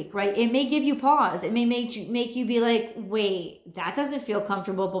next week, right? It may give you pause. It may make you be like, wait, that doesn't feel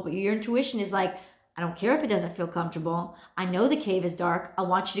comfortable. But your intuition is like, I don't care if it doesn't feel comfortable. I know the cave is dark. I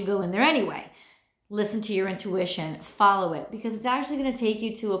want you to go in there anyway. Listen to your intuition, follow it, because it's actually going to take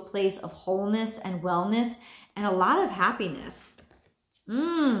you to a place of wholeness and wellness and a lot of happiness.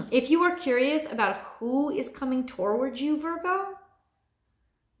 If you are curious about who is coming towards you, Virgo,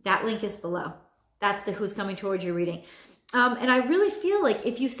 that link is below. That's the who's coming towards you reading. And I really feel like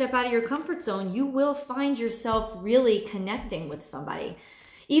if you step out of your comfort zone, you will find yourself really connecting with somebody.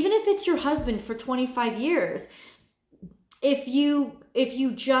 Even if it's your husband for 25 years, if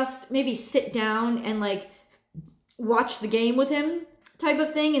you just maybe sit down and like watch the game with him type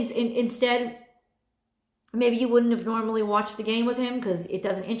of thing, and instead maybe you wouldn't have normally watched the game with him because it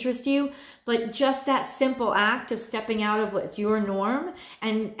doesn't interest you, but just that simple act of stepping out of what's your norm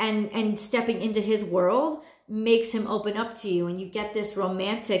and stepping into his world makes him open up to you, and you get this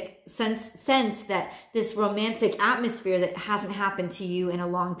romantic sense that this romantic atmosphere that hasn't happened to you in a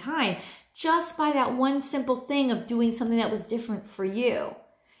long time, just by that one simple thing of doing something that was different for you,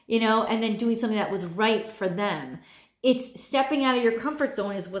 you know, and then doing something that was right for them. It's stepping out of your comfort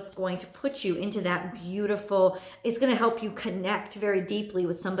zone is what's going to put you into that beautiful, it's going to help you connect very deeply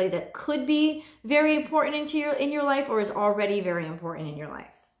with somebody that could be very important in your life or is already very important in your life.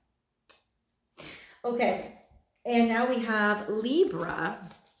 Okay, and now we have Libra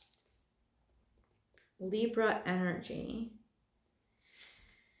energy.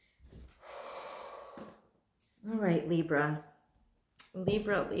 All right, Libra.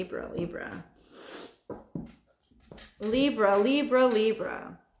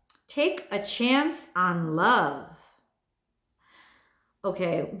 Take a chance on love.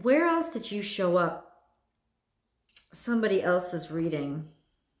 Okay, where else did you show up? Somebody else's reading.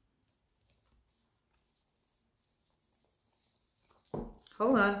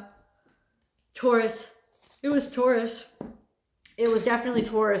 Hold on. Taurus. It was Taurus. It was definitely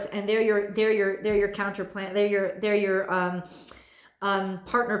Taurus, and they're your counter planet. They're your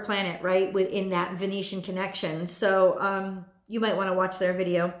partner planet, right? Within that Venetian connection. So you might want to watch their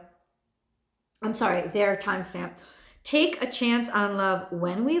video. I'm sorry, their timestamp. Take a chance on love.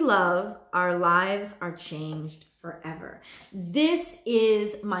 When we love, our lives are changed forever. This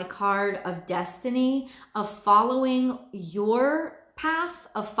is my card of destiny, of following your path,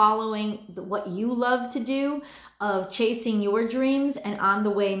 of following what you love to do, of chasing your dreams, and on the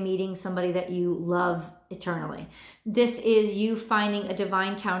way meeting somebody that you love eternally. This is you finding a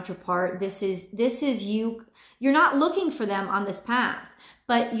divine counterpart. This is you. You're not looking for them on this path,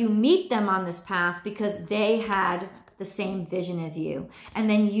 but you meet them on this path because they had the same vision as you. And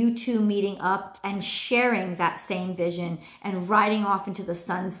then you two meeting up and sharing that same vision and riding off into the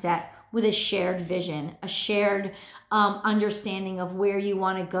sunset with a shared vision, a shared understanding of where you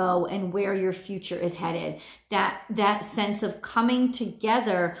want to go and where your future is headed. That sense of coming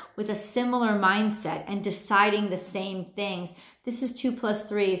together with a similar mindset and deciding the same things. This is 2 +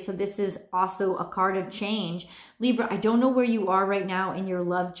 3, so this is also a card of change. Libra, I don't know where you are right now in your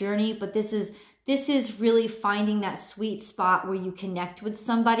love journey, but this is really finding that sweet spot where you connect with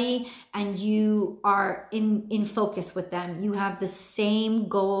somebody and you are in focus with them. You have the same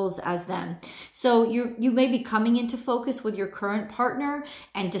goals as them. So you may be coming into focus with your current partner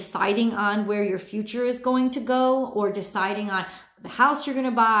and deciding on where your future is going to go, or deciding on the house you're going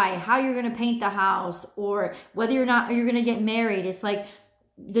to buy, how you're going to paint the house, or whether or not you're going to get married. It's like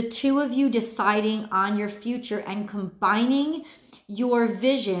the two of you deciding on your future and combining your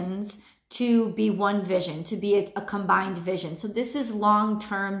visions to be one vision, to be a combined vision. So this is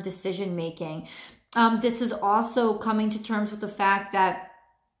long-term decision making. This is also coming to terms with the fact that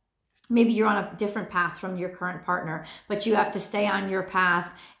maybe you're on a different path from your current partner, but you have to stay on your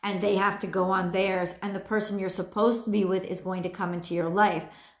path and they have to go on theirs, and the person you're supposed to be with is going to come into your life.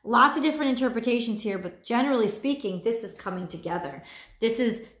 Lots of different interpretations here, but generally speaking, this is coming together. This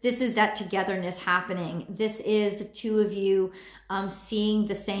is that togetherness happening. This is the two of you seeing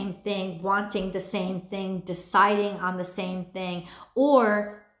the same thing, wanting the same thing, deciding on the same thing.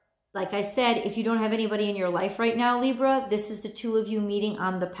 Or, like I said, if you don't have anybody in your life right now, Libra, this is the two of you meeting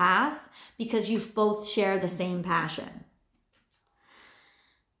on the path because you both share the same passion.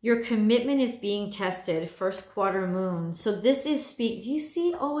 Your commitment is being tested, first quarter moon. So this is do you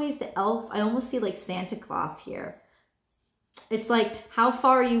see always the elf? I almost see like Santa Claus here. It's like, how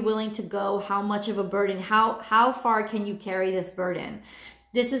far are you willing to go? How much of a burden? How far can you carry this burden?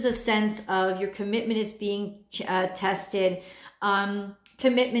 This is a sense of your commitment is being tested.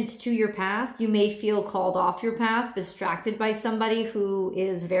 Commitment to your path. You may feel called off your path, distracted by somebody who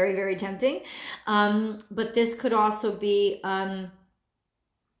is very, very tempting. But this could also be... are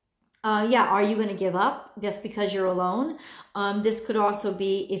you going to give up just because you're alone? This could also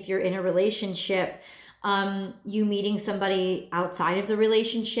be, if you're in a relationship, you meeting somebody outside of the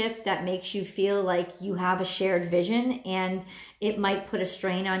relationship that makes you feel like you have a shared vision, and it might put a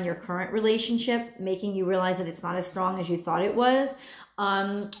strain on your current relationship, making you realize that it's not as strong as you thought it was.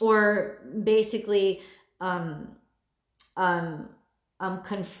 Or basically,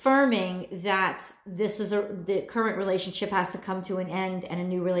 confirming that this is the current relationship has to come to an end and a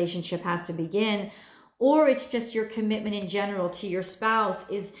new relationship has to begin. Or it's just your commitment in general to your spouse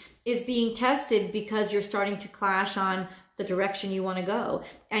is being tested because you're starting to clash on the direction you want to go.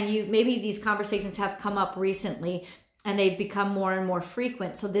 And maybe these conversations have come up recently and they've become more and more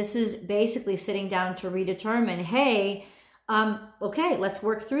frequent. So this is basically sitting down to redetermine, hey, okay, let's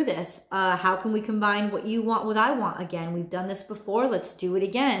work through this. How can we combine what you want with I want? Again, we've done this before. Let's do it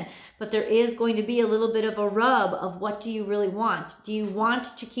again. But there is going to be a little bit of a rub of, what do you really want? Do you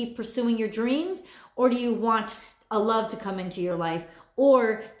want to keep pursuing your dreams, or do you want a love to come into your life?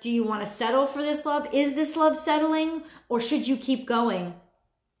 Or do you want to settle for this love? Is this love settling, or should you keep going?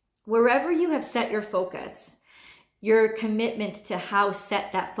 Wherever you have set your focus, your commitment to how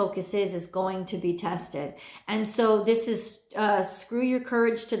set that focus is going to be tested. And so this is screw your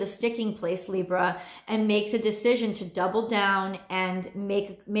courage to the sticking place, Libra, and make the decision to double down and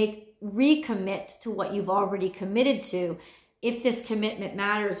recommit to what you've already committed to, if this commitment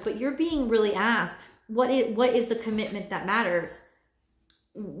matters. But you're being really asked, what is the commitment that matters?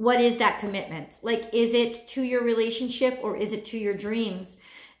 What is that commitment? Like, is it to your relationship, or is it to your dreams?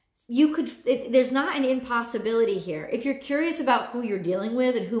 There's not an impossibility here. If you're curious about who you're dealing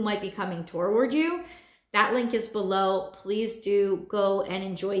with and who might be coming toward you, that link is below. Please do go and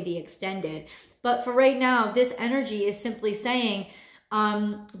enjoy the extended. But for right now, this energy is simply saying,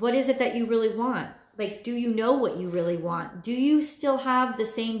 what is it that you really want? Like, do you know what you really want? Do you still have the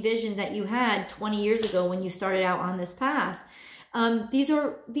same vision that you had 20 years ago when you started out on this path? These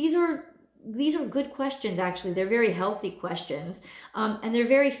are good questions, actually. They're very healthy questions, and they're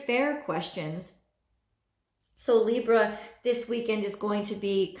very fair questions. So Libra, this weekend is going to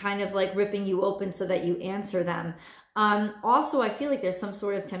be kind of like ripping you open so that you answer them. Also, I feel like there's some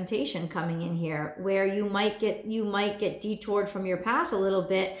sort of temptation coming in here where you might get detoured from your path a little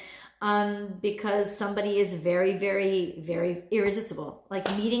bit, because somebody is very, very, very irresistible.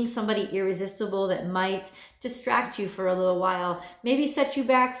 Like, meeting somebody irresistible that might distract you for a little while, maybe set you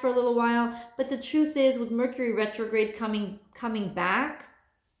back for a little while. But the truth is, with Mercury retrograde coming back,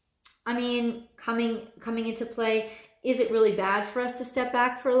 I mean, coming into play, Is it really bad for us to step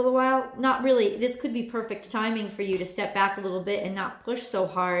back for a little while? Not really. This could be perfect timing for you to step back a little bit and not push so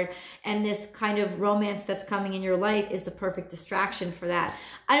hard. And this kind of romance that's coming in your life is the perfect distraction for that.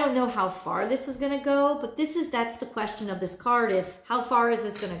 I don't know how far this is going to go, but that's the question of this card is, how far is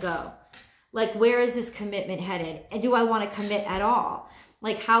this going to go? Like, where is this commitment headed? And do I want to commit at all?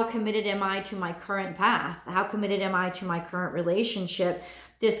 Like, how committed am I to my current path? How committed am I to my current relationship?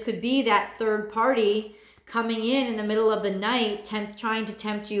 This could be that third party coming in the middle of the night, trying to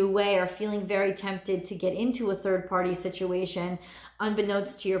tempt you away, or feeling very tempted to get into a third party situation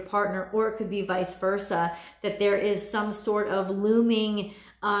unbeknownst to your partner. Or it could be vice versa, that there is some sort of looming,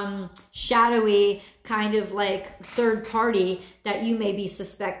 shadowy kind of like third party that you may be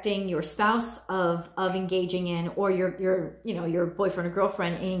suspecting your spouse of engaging in, or your boyfriend or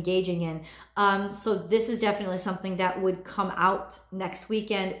girlfriend engaging in. So this is definitely something that would come out next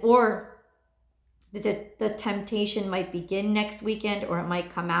weekend, or the temptation might begin next weekend, or it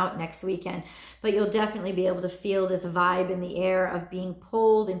might come out next weekend. But you'll definitely be able to feel this vibe in the air of being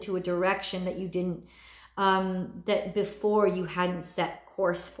pulled into a direction that you didn't, that before you hadn't set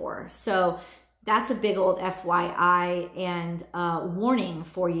course for. So that's a big old FYI and warning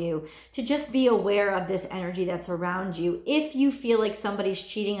for you to just be aware of this energy that's around you. If you feel like somebody's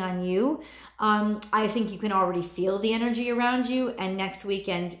cheating on you, I think you can already feel the energy around you, and next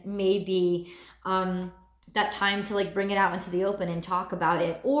weekend may be that time to like bring it out into the open and talk about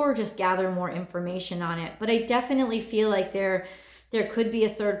it, or just gather more information on it. But I definitely feel like there could be a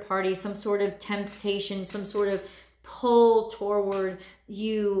third party, some sort of temptation, some sort of pull toward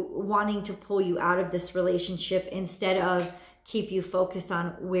you, wanting to pull you out of this relationship instead of keep you focused on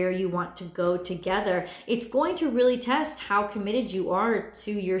where you want to go together. It's going to really test how committed you are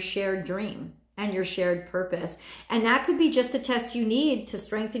to your shared dream and your shared purpose. And that could be just the test you need to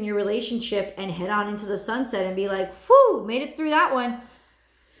strengthen your relationship and head on into the sunset and be like, whew, made it through that one.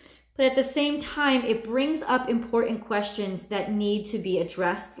 But at the same time, it brings up important questions that need to be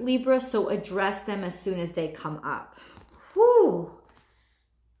addressed, Libra. So address them as soon as they come up. Whew.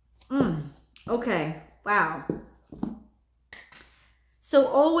 Okay. Wow. So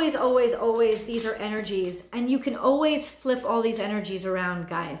always, always, always, these are energies, and you can always flip all these energies around,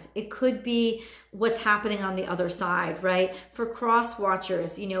 guys. It could be what's happening on the other side, right? For cross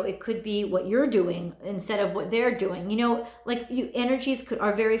watchers, it could be what you're doing instead of what they're doing. Like energies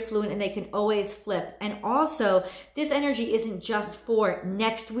are very fluent, and they can always flip. And also, this energy isn't just for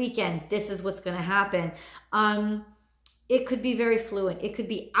next weekend. This is what's going to happen. It could be very fluent. It could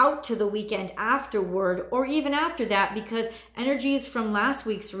be out to the weekend afterward, or even after that, because energies from last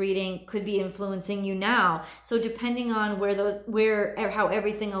week's reading could be influencing you now. So depending on how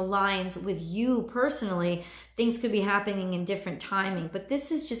everything aligns with you personally, things could be happening in different timing. But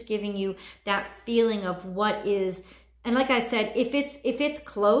this is just giving you that feeling of what is, and like I said, if it's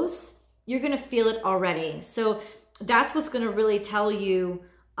close, you're going to feel it already. So that's what's going to really tell you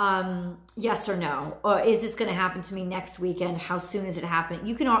yes or no, or is this going to happen to me next weekend? How soon is it happening?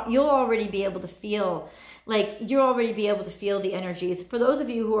 You'll already be able to feel the energies. For those of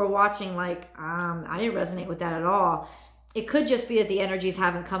you who are watching, like, I didn't resonate with that at all. It could just be that the energies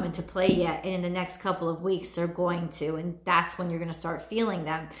haven't come into play yet, and in the next couple of weeks they're going to, and that's when you're going to start feeling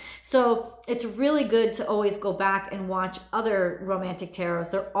them. So it's really good to always go back and watch other romantic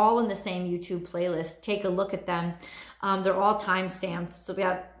tarots. They're all in the same YouTube playlist. Take a look at them. They're all time-stamped, so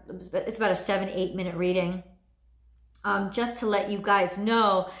it's about a 7-8 minute reading. Just to let you guys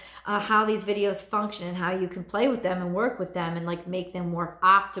know how these videos function and how you can play with them and work with them and like make them work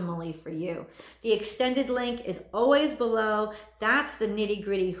optimally for you. The extended link is always below. That's the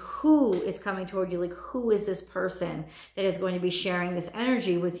nitty-gritty. Who is coming toward you? Like, who is this person that is going to be sharing this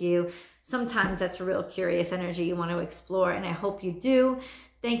energy with you? Sometimes that's a real curious energy you want to explore, and I hope you do.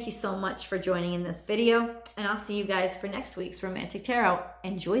 Thank you so much for joining in this video, and I'll see you guys for next week's Romantic Tarot.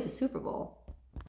 Enjoy the Super Bowl.